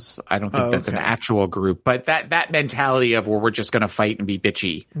she is. I don't think that's an actual group, but that mentality of where we're just going to fight and be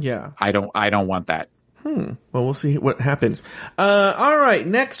bitchy. Yeah. I don't want that. Well, we'll see what happens. All right.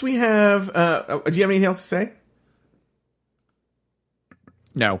 Next we have, do you have anything else to say?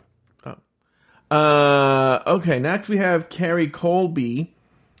 No. Okay. Next we have Carrie Colby.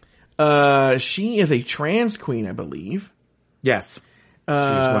 She is a trans queen, I believe. Yes.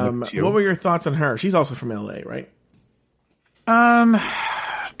 What were your thoughts on her? She's also from LA, right?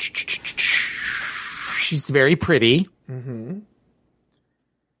 She's very pretty.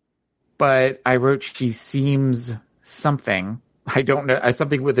 but I wrote she seems something. I don't know.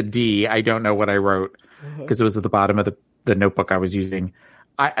 Something with a D. I don't know what I wrote because it was at the bottom of the notebook I was using.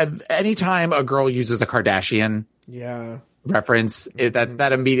 Anytime a girl uses a Kardashian reference,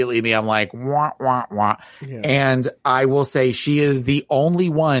 that immediately me, I'm like, wah, wah, wah. Yeah. And I will say she is the only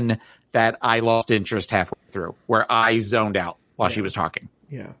one that I lost interest halfway through, where I zoned out while she was talking.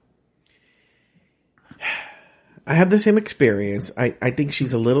 Yeah. I have the same experience. I think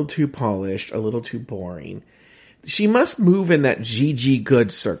she's a little too polished, a little too boring. She must move in that Gigi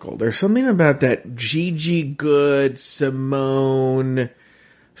Good circle. There's something about that Gigi Good, Simone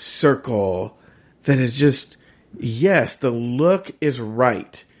circle that is just, yes, the look is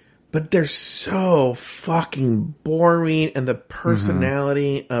right, but they're so fucking boring, and the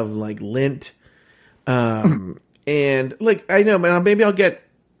personality of like Lint, and like, I know, man, maybe I'll get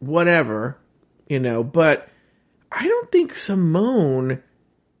whatever, but I don't think Simone,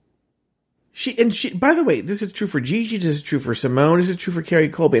 she, by the way, this is true for Gigi, this is true for Simone, this is true for Carrie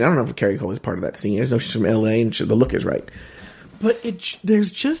Colby. And I don't know if Carrie Colby is part of that scene. I just know she's from LA and the look is right. But it's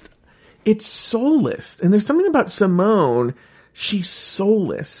soulless. And there's something about Simone, she's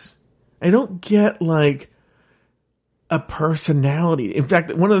soulless. I don't get like a personality. In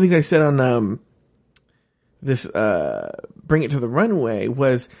fact, one of the things I said on this Bring It to the Runway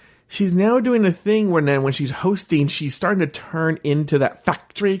was she's now doing a thing where then when she's hosting, she's starting to turn into that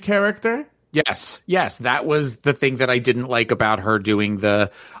factory character. Yes. That was the thing that I didn't like about her doing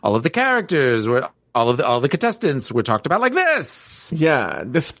all of the characters, where all the contestants were talked about like this. Yeah,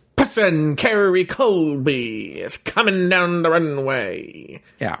 this person, Carrie Colby, is coming down the runway.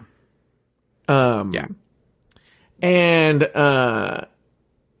 Yeah. And I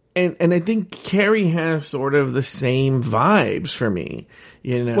think Carrie has sort of the same vibes for me,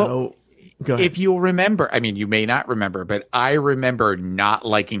 Well, go ahead. If you'll remember, I mean, you may not remember, but I remember not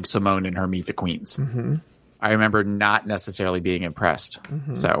liking Simone in her Meet the Queens. Mm-hmm. I remember not necessarily being impressed.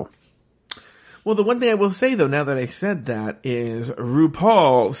 Mm-hmm. So. Well, the one thing I will say, though, now that I said that, is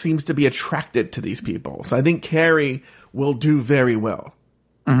RuPaul seems to be attracted to these people. So I think Carrie will do very well.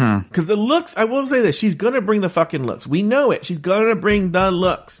 Because the looks, I will say this, she's going to bring the fucking looks. We know it. She's going to bring the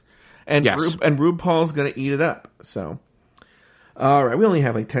looks. And and RuPaul's going to eat it up. So, all right, we only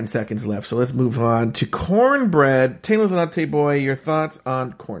have like 10 seconds left. So let's move on to Cornbread. Taylor the Latte Boy, your thoughts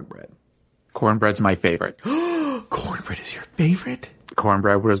on Cornbread? Cornbread's my favorite. Cornbread is your favorite?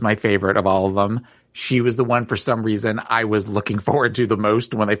 Cornbread was my favorite of all of them. She was the one, for some reason, I was looking forward to the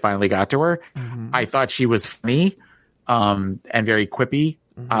most when they finally got to her. Mm-hmm. I thought she was funny and very quippy.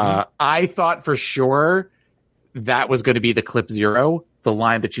 Mm-hmm. I thought for sure that was going to be the clip 0, the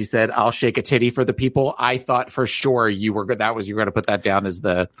line that she said, "I'll shake a titty for the people." I thought for sure you were going to put that down as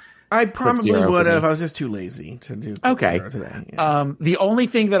the. I probably would have. I was just too lazy to do. Okay. Today. Yeah. The only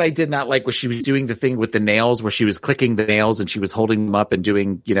thing that I did not like was she was doing the thing with the nails, where she was clicking the nails and she was holding them up and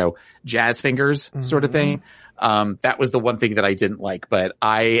doing, jazz fingers sort of thing. That was the one thing that I didn't like. But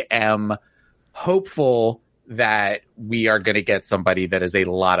I am hopeful that we are going to get somebody that is a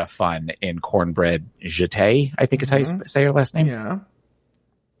lot of fun in Cornbread Jeté, I think is how you say her last name. Yeah.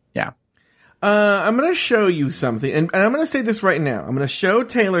 Yeah. I'm going to show you something, and I'm going to say this right now. I'm going to show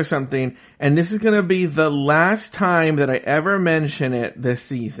Taylor something, and this is going to be the last time that I ever mention it this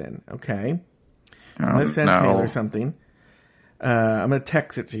season, okay? I'm going to send Taylor something. I'm going to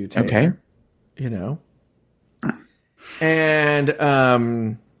text it to you, Taylor. Okay. And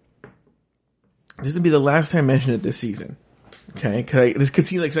this will be the last time I mention it this season, okay? Because this could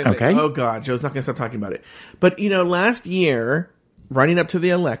seem like, oh, God, Joe's not going to stop talking about it. But, last year, running up to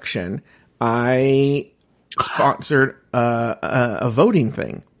the election, I sponsored a voting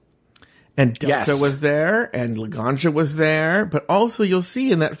thing. And Delta was there, and Laganja was there, but also you'll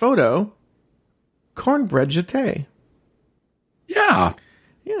see in that photo, Cornbread Jeté. Yeah.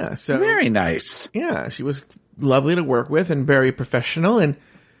 Yeah, so. Very nice. Yeah, she was lovely to work with and very professional, and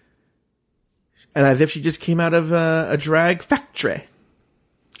as if she just came out of a drag factory.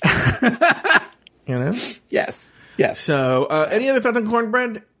 Yes. So, any other thoughts on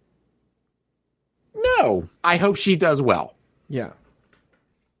Cornbread? No. I hope she does well. Yeah.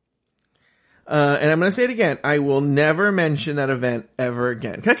 And I'm going to say it again. I will never mention that event ever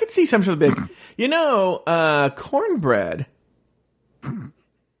again. 'Cause I could see some sort of big, Cornbread,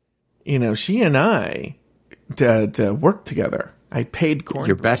 she and I to work together. I paid Cornbread.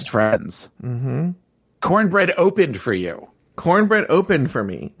 Your best friends. Mm-hmm. Cornbread opened for you. Cornbread opened for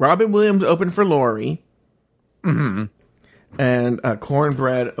me. Robin Williams opened for Lori. Mm-hmm. And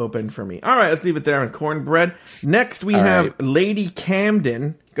Cornbread opened for me. All right, let's leave it there on Cornbread. Next, we have Lady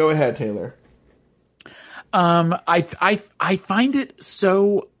Camden. Go ahead, Taylor. I find it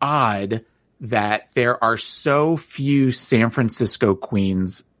so odd that there are so few San Francisco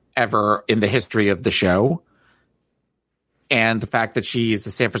queens ever in the history of the show. And the fact that she is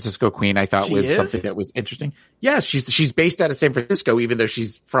the San Francisco queen, I thought was something that was interesting. Yes, she's based out of San Francisco, even though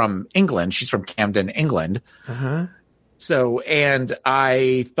she's from England. She's from Camden, England. Uh-huh. So, and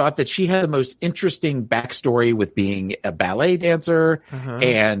I thought that she had the most interesting backstory with being a ballet dancer,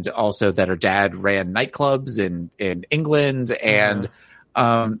 and also that her dad ran nightclubs in England. And,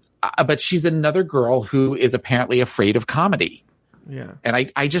 but she's another girl who is apparently afraid of comedy. Yeah.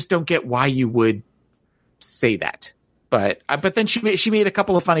 And I just don't get why you would say that. But then she made a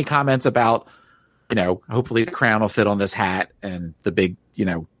couple of funny comments about, hopefully the crown will fit on this hat and the big,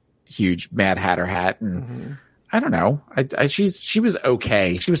 huge Mad Hatter hat. And I don't know. She was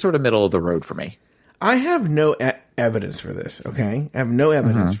okay. She was sort of middle of the road for me. I have no evidence for this. Okay. I have no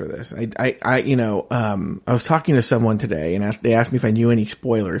evidence for this. I was talking to someone today and they asked me if I knew any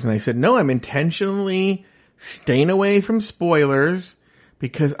spoilers. And I said, no, I'm intentionally staying away from spoilers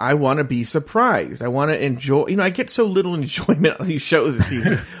because I want to be surprised. I want to enjoy, I get so little enjoyment out of these shows this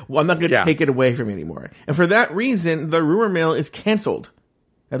season. Well, I'm not going to take it away from me anymore. And for that reason, the rumor mill is canceled.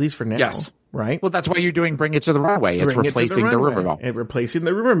 At least for now. Yes. Right? Well, that's why you're doing Bring It to the Runway. It's replacing the rumor mill. It's replacing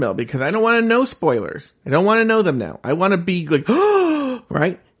the rumor mill because I don't want to know spoilers. I don't want to know them now. I want to be like,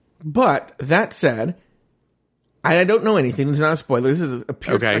 right? But that said, I don't know anything. It's not a spoiler. This is a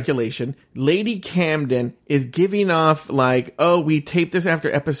pure speculation. Lady Camden is giving off like, oh, we taped this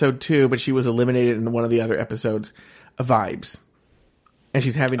after episode 2, but she was eliminated in one of the other episodes, vibes. And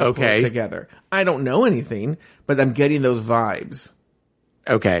she's having to pull it together. I don't know anything, but I'm getting those vibes.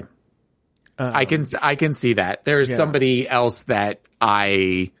 Okay. I can see that. There's somebody else that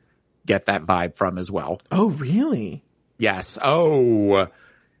I get that vibe from as well. Oh, really? Yes. Oh,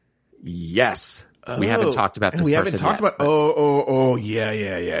 yes. We haven't talked about this person yet. We haven't talked about... Oh,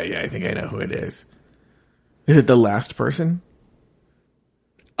 yeah. I think I know who it is. Is it the last person?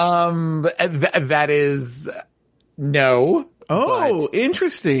 That is... No. Oh,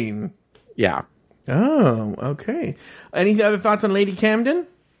 interesting. Yeah. Oh, okay. Any other thoughts on Lady Camden?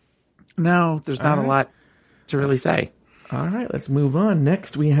 No, there's not a lot to really say. All right, let's move on.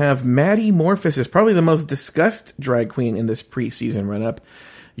 Next, we have Maddie Morphosis, probably the most discussed drag queen in this preseason run-up.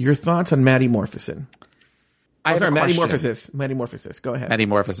 Your thoughts on Maddie Morphosis? Maddie Morphosis. Go ahead. Maddie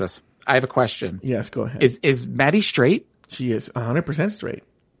Morphosis. I have a question. Yes, go ahead. Is Maddie straight? She is 100% straight.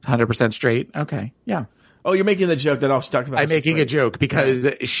 100% straight? Okay, yeah. Oh, you're making the joke that all she talked about. I'm making a joke because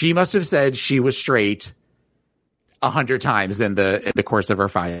she must have said she was straight 100 times in the course of her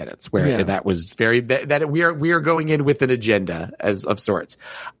 5 minutes, where that was that we are going in with an agenda of sorts.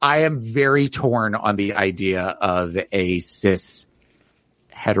 I am very torn on the idea of a cis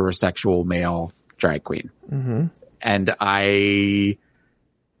heterosexual male drag queen, and I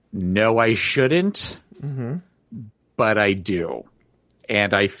know I shouldn't, but I do,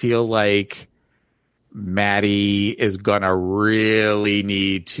 and I feel like Maddie is gonna really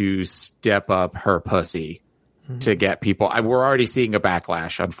need to step up her pussy to get people. We're already seeing a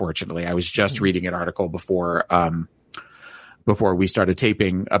backlash, unfortunately. I was just reading an article before we started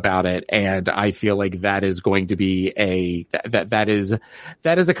taping about it, and I feel like that is going to be that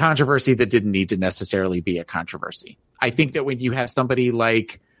is a controversy that didn't need to necessarily be a controversy. I think that when you have somebody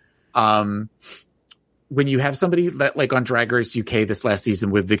like like on Drag Race UK this last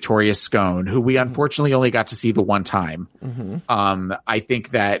season with Victoria Scone, who we unfortunately only got to see the one time. I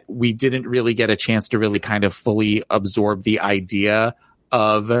think that we didn't really get a chance to really kind of fully absorb the idea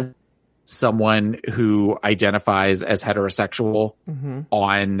of someone who identifies as heterosexual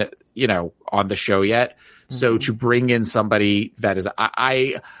on the show yet. So to bring in somebody that is,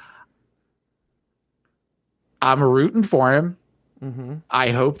 I'm rooting for him.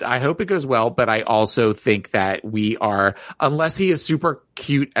 I hope it goes well, but I also think that we are, unless he is super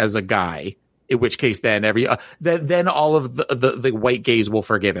cute as a guy, in which case then then all of the white gays will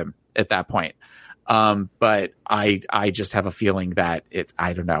forgive him at that point. But I just have a feeling that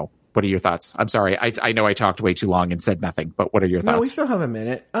I don't know. What are your thoughts? I'm sorry. I know I talked way too long and said nothing, but what are your thoughts? No, we still have a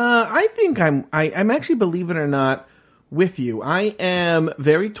minute. I think I'm actually, believe it or not, with you. I am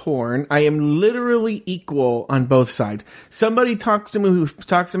very torn. I am literally equal on both sides. Somebody talks to me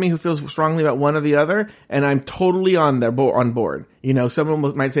who feels strongly about one or the other, and I'm totally on board.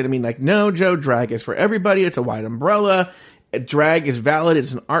 Someone might say to me like, "No, Joe, drag is for everybody. It's a wide umbrella. Drag is valid.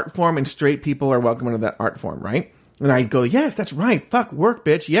 It's an art form, and straight people are welcome under that art form, right?" And I go, "Yes, that's right. Fuck work,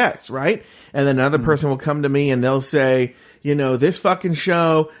 bitch. Yes, right." And then another person will come to me and they'll say, this fucking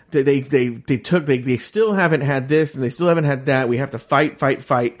show, they still haven't had this and they still haven't had that. We have to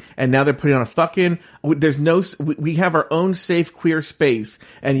fight. And now they're putting on a fucking, we have our own safe queer space.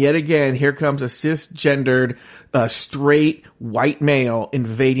 And yet again, here comes a cisgendered, straight white male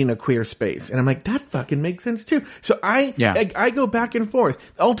invading a queer space. And I'm like, that fucking makes sense too. So I go back and forth.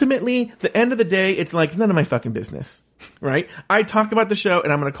 Ultimately, the end of the day, it's like none of my fucking business. Right? I talk about the show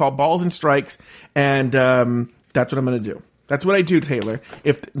and I'm going to call balls and strikes. And, that's what I'm going to do. That's what I do, Taylor.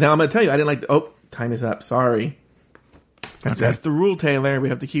 Now I'm going to tell you, I didn't like time is up. Sorry. That's the rule, Taylor. We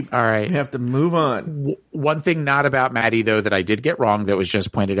have to keep, all right. We have to move on. One thing not about Maddie, though, that I did get wrong that was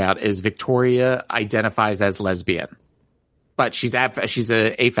just pointed out is Victoria identifies as lesbian, but she's a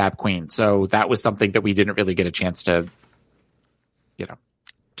AFAB queen. So that was something that we didn't really get a chance to,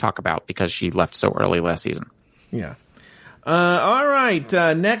 talk about because she left so early last season. Yeah. All right.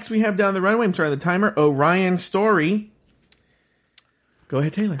 Next we have down the runway. I'm starting the timer. Orion's story. Go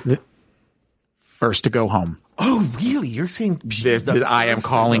ahead, Taylor. First to go home. Oh, really? You're saying I am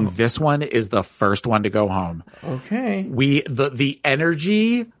calling this one is the first one to go home. Okay. The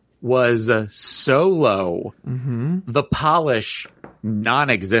energy was so low. Mm-hmm. The polish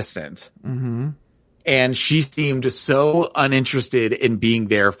non-existent. Mm-hmm. And she seemed so uninterested in being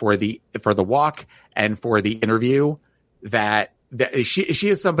there for the walk and for the interview that she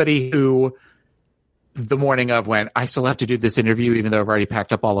is somebody who the morning of went, I still have to do this interview even though I've already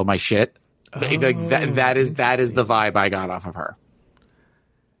packed up all of my shit. That is the vibe I got off of her.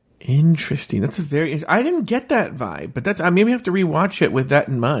 Interesting. I didn't get that vibe, but I maybe have to rewatch it with that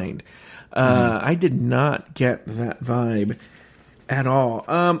in mind. I did not get that vibe at all.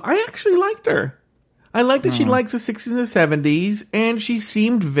 I actually liked her. I like that she likes the 60s and the 70s, and she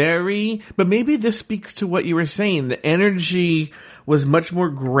seemed but maybe this speaks to what you were saying. The energy was much more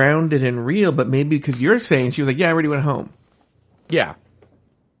grounded and real, but maybe because you're saying she was like, yeah, I already went home. Yeah.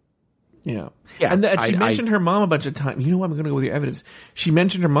 Yeah. And she mentioned her mom a bunch of times. You know what? I'm going to go with your evidence. She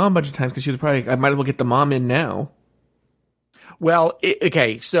mentioned her mom a bunch of times because she was probably, I might as well get the mom in now. Well,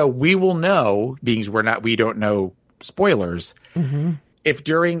 okay. So we will know, being we don't know spoilers. Mm-hmm. If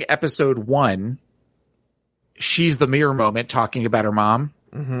during episode 1, she's the mirror moment talking about her mom,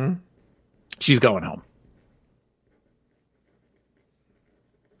 mm-hmm. she's going home.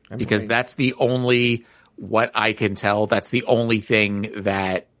 Because that's the only, what I can tell, that's the only thing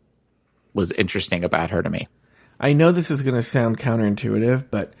that was interesting about her to me. I know this is going to sound counterintuitive,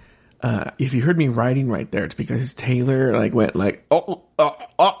 but if you heard me writing right there, it's because Taylor went and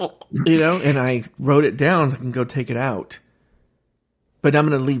I wrote it down so I can go take it out. But I'm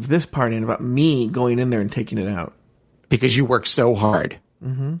going to leave this part in about me going in there and taking it out. Because you work so hard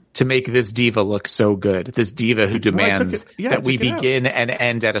to make this diva look so good. This diva who demands that we begin and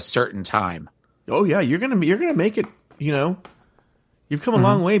end at a certain time. Oh yeah, you're gonna make it. You've come a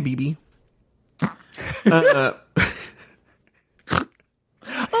long way, BB.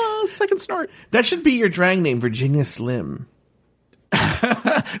 Second snort. That should be your drag name, Virginia Slim.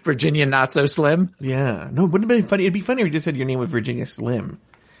 Virginia Not So Slim? Yeah. No, wouldn't it be funny? It'd be funnier if you just said your name was Virginia Slim.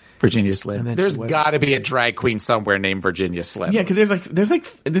 Virginia Slim. There's got to be a drag queen somewhere named Virginia Slim. Yeah, because there's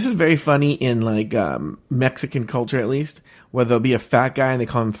this is very funny in Mexican culture at least, where there'll be a fat guy and they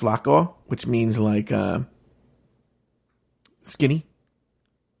call him flaco, which means skinny.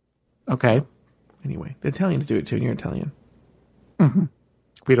 Okay. Anyway, the Italians do it too, and you're Italian. Mm-hmm.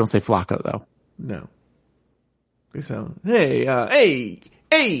 We don't say flaco though. No. So hey,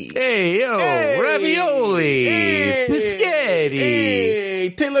 ravioli, biscotti, hey,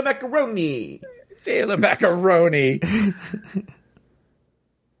 Taylor macaroni.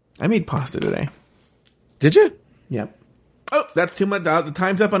 I made pasta today. Did you? Yep. Oh, that's too much. The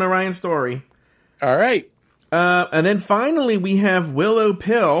time's up on Orion's story. All right. And then finally we have Willow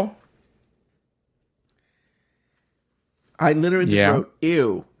Pill. I literally just wrote,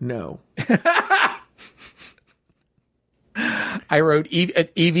 ew, no. I wrote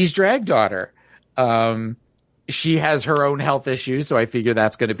Evie's drag daughter. She has her own health issues, so I figure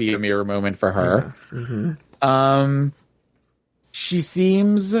that's going to be a mirror moment for her. Yeah. Mm-hmm. She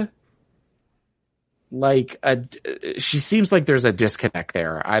seems like there's a disconnect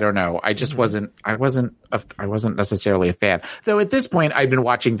there. I don't know. I just wasn't necessarily a fan. Though at this point, I've been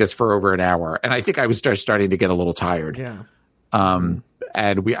watching this for over an hour, and I think I was starting to get a little tired. Yeah. And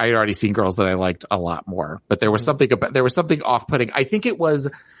I had already seen girls that I liked a lot more, but there was something off-putting. I think it was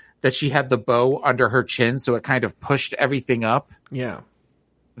that she had the bow under her chin, so it kind of pushed everything up. Yeah.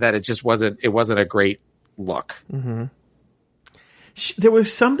 That it just wasn't a great look. Mm-hmm. There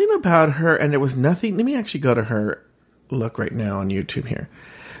was something about her, and there was nothing. Let me actually go to her look right now on YouTube here.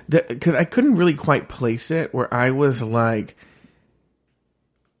 because I couldn't really quite place it where I was like,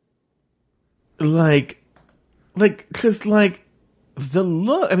 because the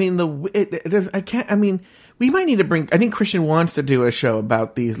look. I mean, I can't. I mean, we might need to bring. I think Christian wants to do a show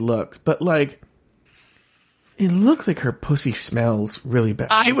about these looks, but like, it looks like her pussy smells really bad.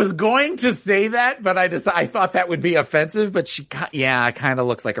 I was going to say that, but I thought that would be offensive. But it kind of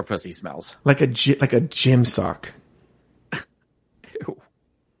looks like her pussy smells like a gym sock. Ew.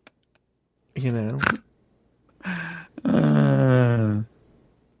 You know.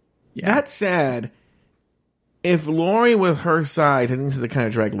 Yeah. That said, if Lori was her size, I think this is the kind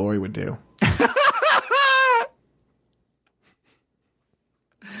of drag Lori would do.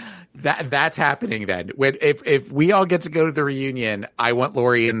 That's happening then. If we all get to go to the reunion, I want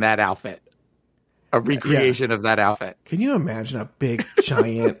Lori in that outfit. A recreation of that outfit. Can you imagine a big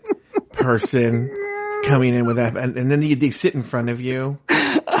giant person coming in with that, and then they sit in front of you?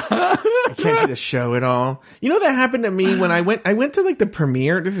 I can't see the show at all. You know, that happened to me when I went to like the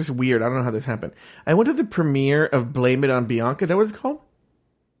premiere. This is weird. I don't know how this happened. I went to the premiere of Blame It on Bianca. Is that what it's called?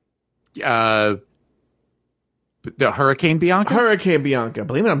 The Hurricane Bianca? Hurricane Bianca.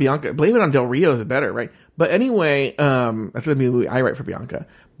 Blame It on Bianca. Blame It on Del Rio is better, right? But anyway, that's the movie I write for Bianca.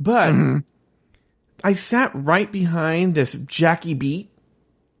 But I sat right behind this Jackie Beat,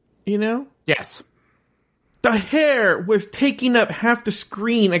 you know? Yes. The hair was taking up half the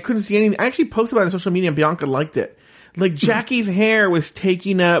screen. I couldn't see anything. I actually posted about it on social media and Bianca liked it. Like, Jackie's hair was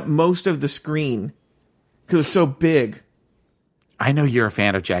taking up most of the screen because it was so big. I know you're a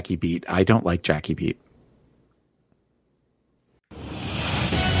fan of Jackie Beat. I don't like Jackie Beat.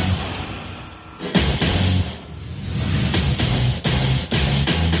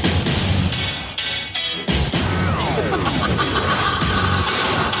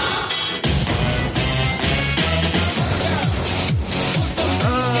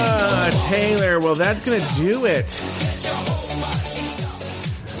 Taylor, well, that's gonna do it.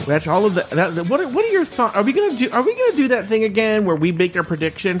 That's all of the. What are your thoughts? Are we gonna do that thing again where we make our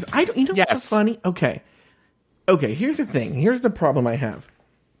predictions? I don't. You know what's so funny? Okay. Here's the thing. Here's the problem I have.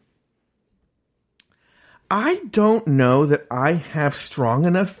 I don't know that I have strong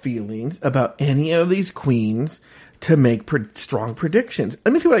enough feelings about any of these queens to make strong predictions.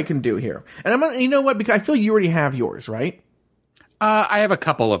 Let me see what I can do here. And I'm gonna. You know what? Because I feel you already have yours, right? I have a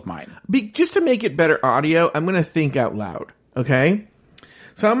couple of mine. Just to make it better audio, I'm going to think out loud. Okay?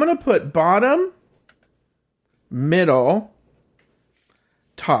 So I'm going to put bottom, middle,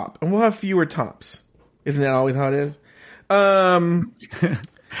 top. And we'll have fewer tops. Isn't that always how it is? Am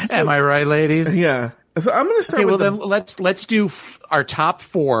I right, ladies? Yeah. So I'm going to start with then let's do our top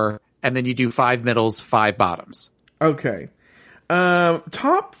 4, and then you do 5 middles, 5 bottoms. Okay.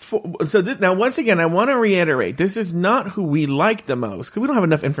 Top 4. So now, once again, I want to reiterate, this is not who we like the most, because we don't have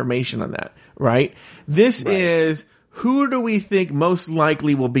enough information on that, right? This is who do we think most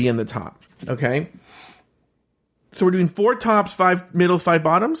likely will be in the top, okay? So we're doing 4 tops, 5 middles, 5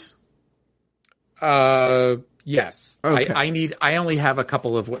 bottoms? Yes. Okay. I only have a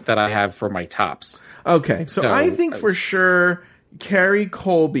couple of that I have for my tops. Okay, so I think for sure Carrie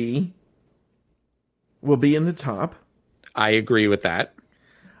Colby will be in the top. I agree with that.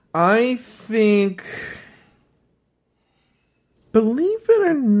 I think, believe it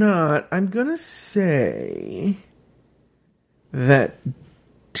or not, I'm going to say that,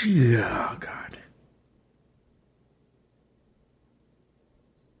 oh God.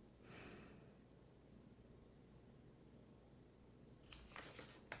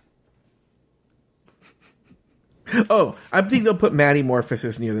 Oh, I think they'll put Maddie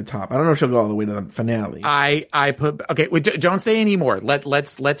Morphosis near the top. I don't know if she'll go all the way to the finale. I put, okay, wait, don't say any more.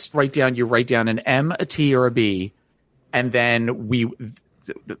 Let's write down, you write down an M, a T, or a B, and then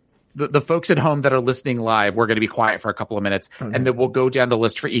the folks at home that are listening live, we're going to be quiet for a couple of minutes, and then we'll go down the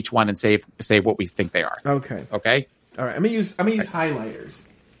list for each one and say what we think they are. Okay. Okay? All right, I'm gonna use highlighters.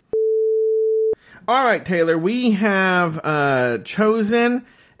 All right, Taylor, we have chosen,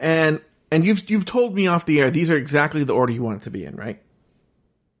 and you've told me off the air, these are exactly the order you want it to be in, right?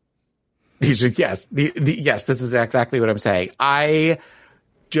 These are, yes. Yes, this is exactly what I'm saying. I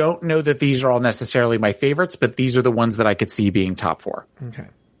don't know that these are all necessarily my favorites, but these are the ones that I could see being top 4. Okay.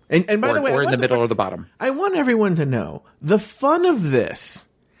 And by the way, or in the middle or the bottom. I want everyone to know, the fun of this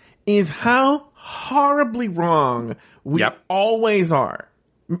is how horribly wrong we always are.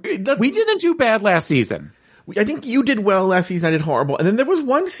 We didn't do bad last season. I think you did well last season. I did horrible. And then there was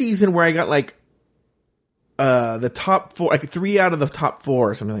one season where I got like the top 4, like 3 out of the top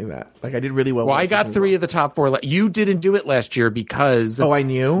 4 or something like that. Like I did really well. Well, I got 3 of the top 4. You didn't do it last year because I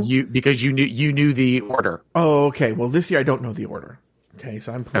knew you knew the order. Oh, okay. Well, this year I don't know the order. Okay,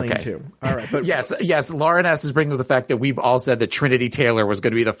 so I'm playing Okay. too. All right, but Yes. Lauren S is bringing up the fact that we've all said that Trinity Taylor was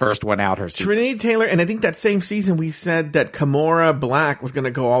going to be the first one out her season. Trinity Taylor, and I think that same season we said that Kimora Black was going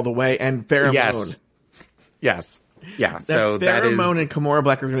to go all the way, and Pheromone. Yes. Yeah. That So that is Pheromone and Kimora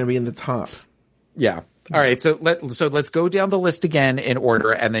Black are going to be in the top. Yeah. All right. So let's go down the list again in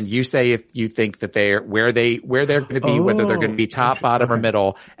order, and then you say if you think that where they're going to be, whether they're going to be top, bottom, or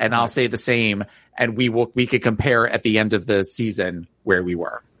middle, and I'll say the same, and we could compare at the end of the season where we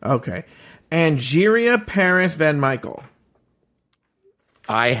were. Okay. Angeria Paris Van Michael.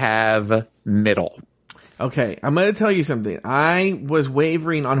 I have middle. Okay, I'm going to tell you something. I was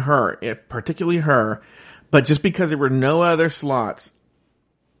wavering on her, particularly her, but just because there were no other slots,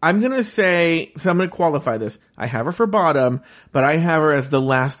 I'm going to say, so I'm going to qualify this. I have her for bottom, but I have her as the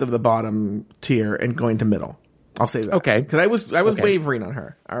last of the bottom tier and going to middle. I'll say that. Okay. Because I was wavering on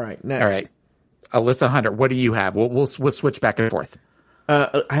her. All right, next. All right. Alyssa Hunter, what do you have? We'll switch back and forth.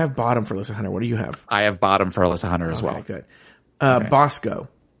 I have bottom for Alyssa Hunter. What do you have? I have bottom for Alyssa Hunter as well. Okay, good. Bosco.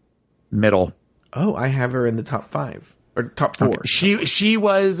 Middle. Oh, I have her in the top 5 or top 4. Okay. She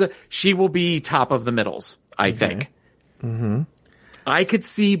will be top of the middles, I think. Mm-hmm. I could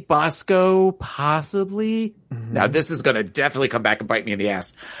see Bosco possibly. Mm-hmm. Now this is going to definitely come back and bite me in the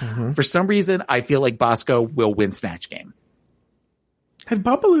ass. Mm-hmm. For some reason, I feel like Bosco will win Snatch Game. Has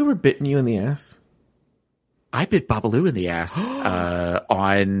Babalu ever bitten you in the ass? I bit Babalu in the ass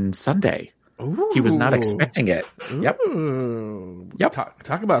on Sunday. Ooh. He was not expecting it. Yep. Ooh. Yep.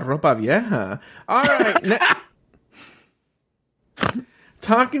 Talk about ropa vieja. All right.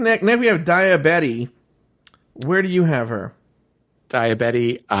 Next we have Dia Betty. Where do you have her? Dia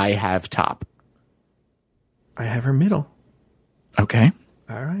Betty, I have top. I have her middle. Okay.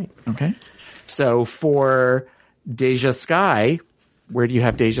 All right. Okay. So for Deja Sky, where do you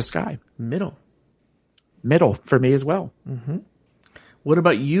have Deja Sky? Middle. Middle for me as well. Mm-hmm. What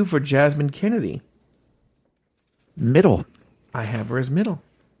about you for Jasmine Kennedy? Middle. I have her as middle.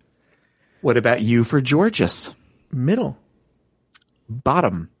 What about you for Georges? Middle.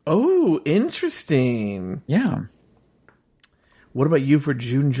 Bottom. Oh, interesting. Yeah. What about you for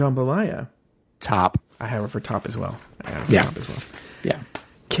June Jambalaya? Top. I have her for top as well. Yeah. Top as well. Yeah.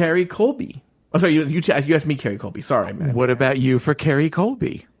 Carrie Colby. Oh, sorry, you asked me Carrie Colby. Sorry, man. What about you for Carrie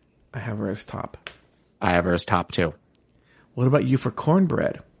Colby? I have her as top. I have her as top too. What about you for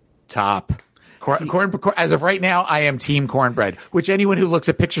Cornbread? Top. Corn, as of right now, I am Team Cornbread, which anyone who looks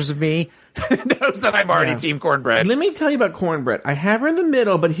at pictures of me knows that I'm already Team Cornbread. Let me tell you about Cornbread. I have her in the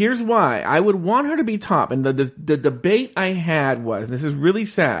middle, but here's why. I would want her to be top. And the debate I had was, and this is really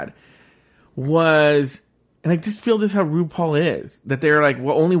sad, and I just feel this is how RuPaul is, that they're like,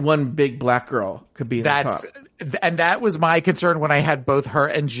 well, only one big black girl could be in the top. And that was my concern when I had both her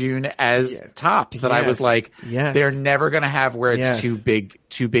and June as tops, that I was like, they're never going to have where it's two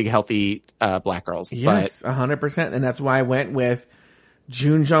big, healthy black girls. Yes, 100%. And that's why I went with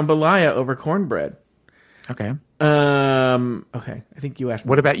June Jambalaya over Cornbread. Okay. Okay. I think you asked me.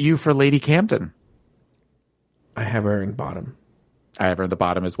 What about you for Lady Camden? I have her in bottom. I have her in the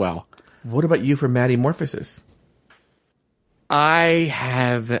bottom as well. What about you for Maddie Morphosis? I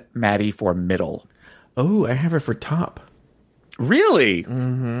have Maddie for middle. Oh, I have her for top. Really?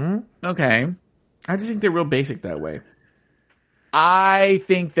 Mm-hmm. Okay. I just think they're real basic that way. I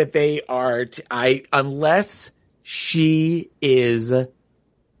think that they are. Unless she is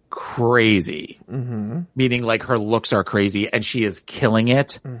crazy, meaning like her looks are crazy and she is killing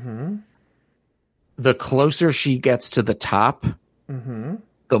it. Mm-hmm. The closer she gets to the top,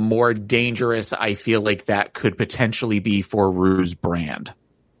 the more dangerous I feel like that could potentially be for Rue's brand.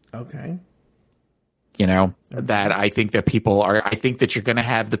 Okay. You know, that I think that I think that you're going to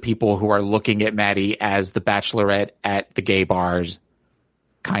have the people who are looking at Maddie as the bachelorette at the gay bars,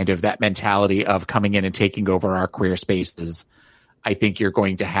 kind of that mentality of coming in and taking over our queer spaces. I think you're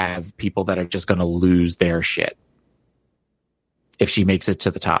going to have people that are just going to lose their shit if she makes it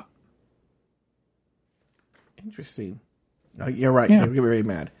to the top. Interesting. You're right. Yeah. You're very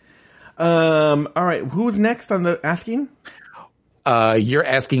mad. All right. Who's next on the asking? You're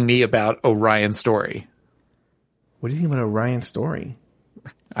asking me about Orion Story. What do you think about Orion Story?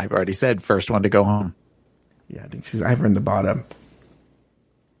 I've already said first one to go home. Yeah, I have her in the bottom.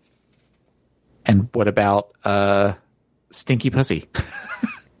 And what about Stinky Pussy?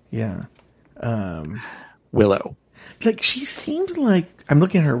 Yeah. Willow. Like, she seems like, I'm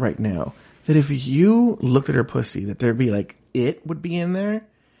looking at her right now, that if you looked at her pussy, that there'd be like, it would be in there.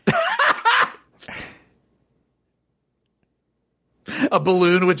 A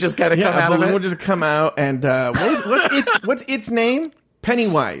balloon would just kind of come out of it. A balloon would just come out, and what's its name?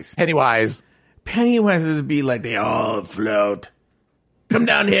 Pennywise. Pennywise Pennywise would be like, they all float. Come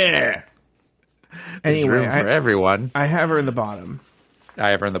down here. Anyway, room for everyone. I have her in the bottom. I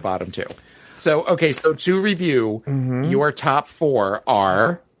have her in the bottom too. So, okay, so to review, your top 4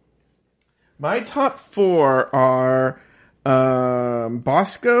 are... My top 4 are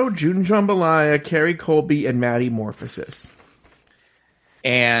Bosco, June Jambalaya, Carrie Colby, and Maddie Morphosis.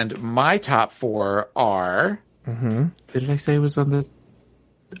 And my top 4 are... Did I say it was on the...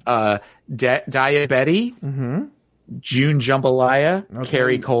 Diabetti, June Jambalaya,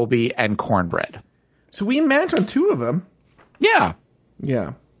 Carrie Colby, and Cornbread. So we match on 2 of them. Yeah.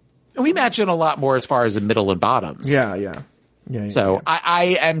 Yeah. We match in a lot more as far as the middle and bottoms. Yeah. So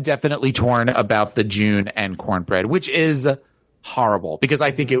I am definitely torn about the June and Cornbread, which is horrible because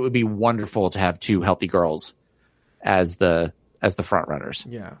I think it would be wonderful to have 2 healthy girls as the front runners.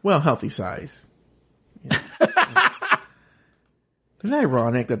 Yeah. Well, healthy size. Yeah. Isn't it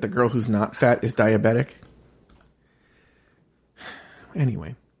ironic that the girl who's not fat is diabetic?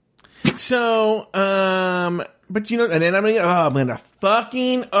 Anyway. So, but you know, and then I'm gonna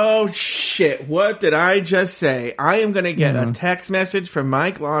fucking, oh shit, what did I just say? I am gonna get a text message from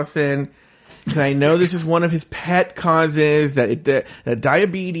Mike Lawson, because I know this is one of his pet causes, that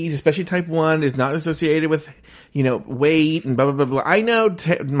diabetes, especially type 1, is not associated with, weight and blah, blah, blah, blah. I know,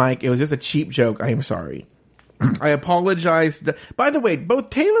 Mike, it was just a cheap joke. I am sorry. I apologize. By the way,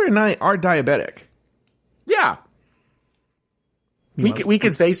 both Taylor and I are diabetic. Yeah. We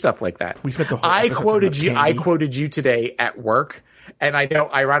can say stuff like that. We spent the whole I quoted you today at work, and I know,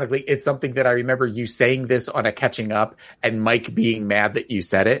 ironically, it's something that I remember you saying this on a catching up, and Mike being mad that you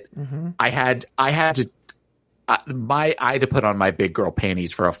said it. I had to put on my big girl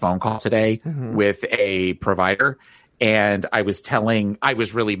panties for a phone call today with a provider, and I was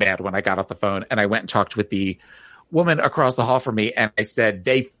really mad when I got off the phone, and I went and talked with the woman across the hall from me, and I said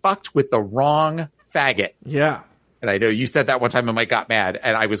they fucked with the wrong faggot. Yeah. And I know you said that one time and Mike got mad,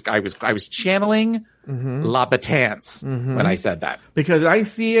 and I was channeling La Batance when I said that. Because I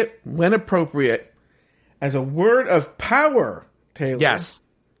see it, when appropriate, as a word of power, Taylor. Yes.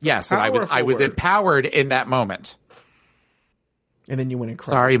 And I was empowered in that moment. And then you went and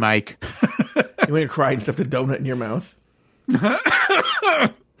cried. Sorry, Mike. You went and cried and stuffed a donut in your mouth.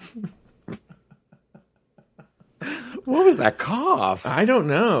 What was that cough? I don't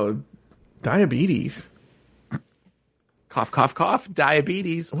know. Diabetes. Cough, cough, cough.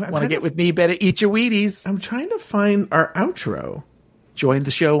 Diabetes. Want to get with me? Better eat your Wheaties. I'm trying to find our outro. Join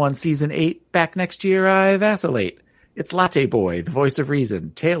the show on season 8. Back next year, I vacillate. It's Latte Boy, the voice of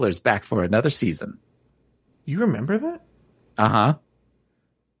reason. Taylor's back for another season. You remember that? Uh-huh.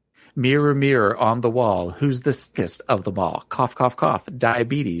 Mirror, mirror on the wall. Who's the sickest of them all? Cough, cough, cough.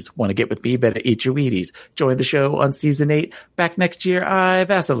 Diabetes. Want to get with me? Better eat your Wheaties. Join the show on season 8. Back next year, I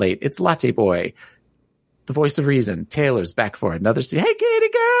vacillate. It's Latte Boy, the voice of reason. Taylor's back for another season. Hey, kitty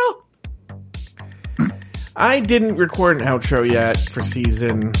girl! I didn't record an outro yet for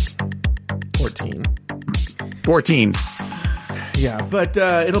season 14. 14. Yeah, but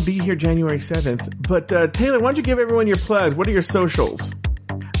it'll be here January 7th. But Taylor, why don't you give everyone your plugs? What are your socials?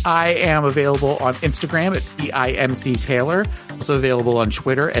 I am available on Instagram at PIMC Taylor. Also available on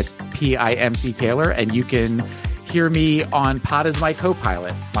Twitter at PIMC Taylor. And you can hear me on Pod as My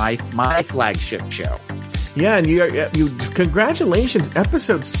Co-Pilot, my flagship show. Yeah, and you congratulations,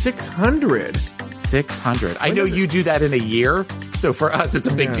 episode 600. 600. I know you do that in a year, so for us it's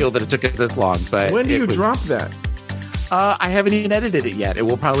a big deal that it took us this long. But when do you drop that? I haven't even edited it yet. It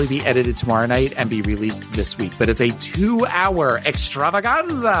will probably be edited tomorrow night and be released this week. But it's a 2-hour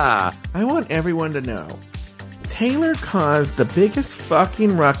extravaganza. I want everyone to know, Taylor caused the biggest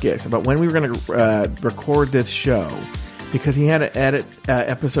fucking ruckus about when we were going to record this show because he had to edit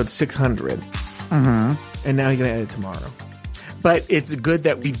episode 600. And now he's going to edit tomorrow. But it's good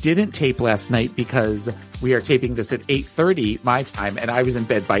that we didn't tape last night because we are taping this at 8:30 my time, and I was in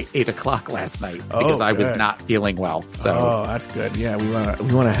bed by 8 o'clock last night because I was not feeling well. So, that's good. Yeah, we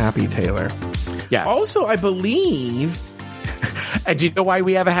want a happy Taylor. Yes. Also, I believe. And do you know why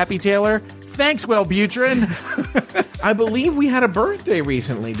we have a happy Taylor? Thanks, Wellbutrin. I believe we had a birthday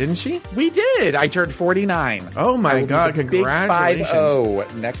recently, didn't she? We did. I turned 49. Oh my God! Congratulations. Big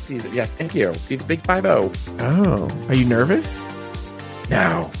 50 next season. Yes, thank you. Be the big 50. Oh, are you nervous?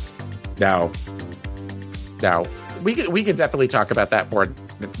 No. We can definitely talk about that more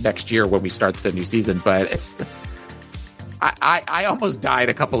next year when we start the new season. But it's, I almost died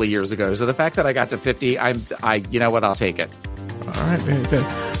a couple of years ago, so the fact that I got to 50, you know what? I'll take it. All right, very good.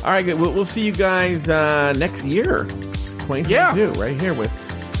 All right, good. We'll see you guys next year, 2022, right here with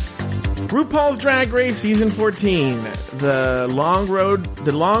RuPaul's Drag Race season 14, the long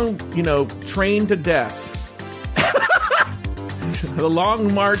train to death. The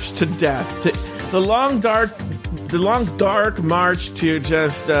long march to death. The long dark march to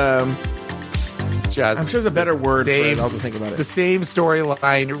just I'm sure there's a better word for it. I'll just think about it. The same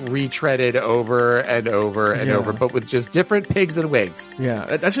storyline retreaded over and over and over, but with just different pigs and wigs. Yeah,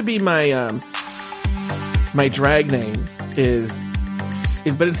 that should be my my drag name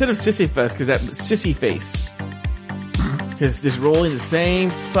but instead of Sisyphus, because that Sissy Face. Because just rolling the same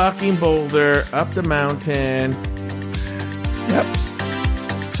fucking boulder up the mountain. Yep.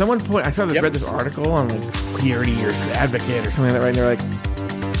 I read this article on like Purity or Advocate or something like that, right? And they're like,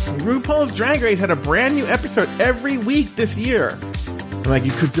 RuPaul's Drag Race had a brand new episode every week this year. I'm like,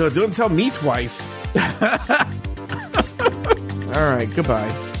 you could don't tell me twice. All right,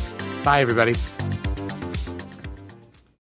 goodbye. Bye, everybody.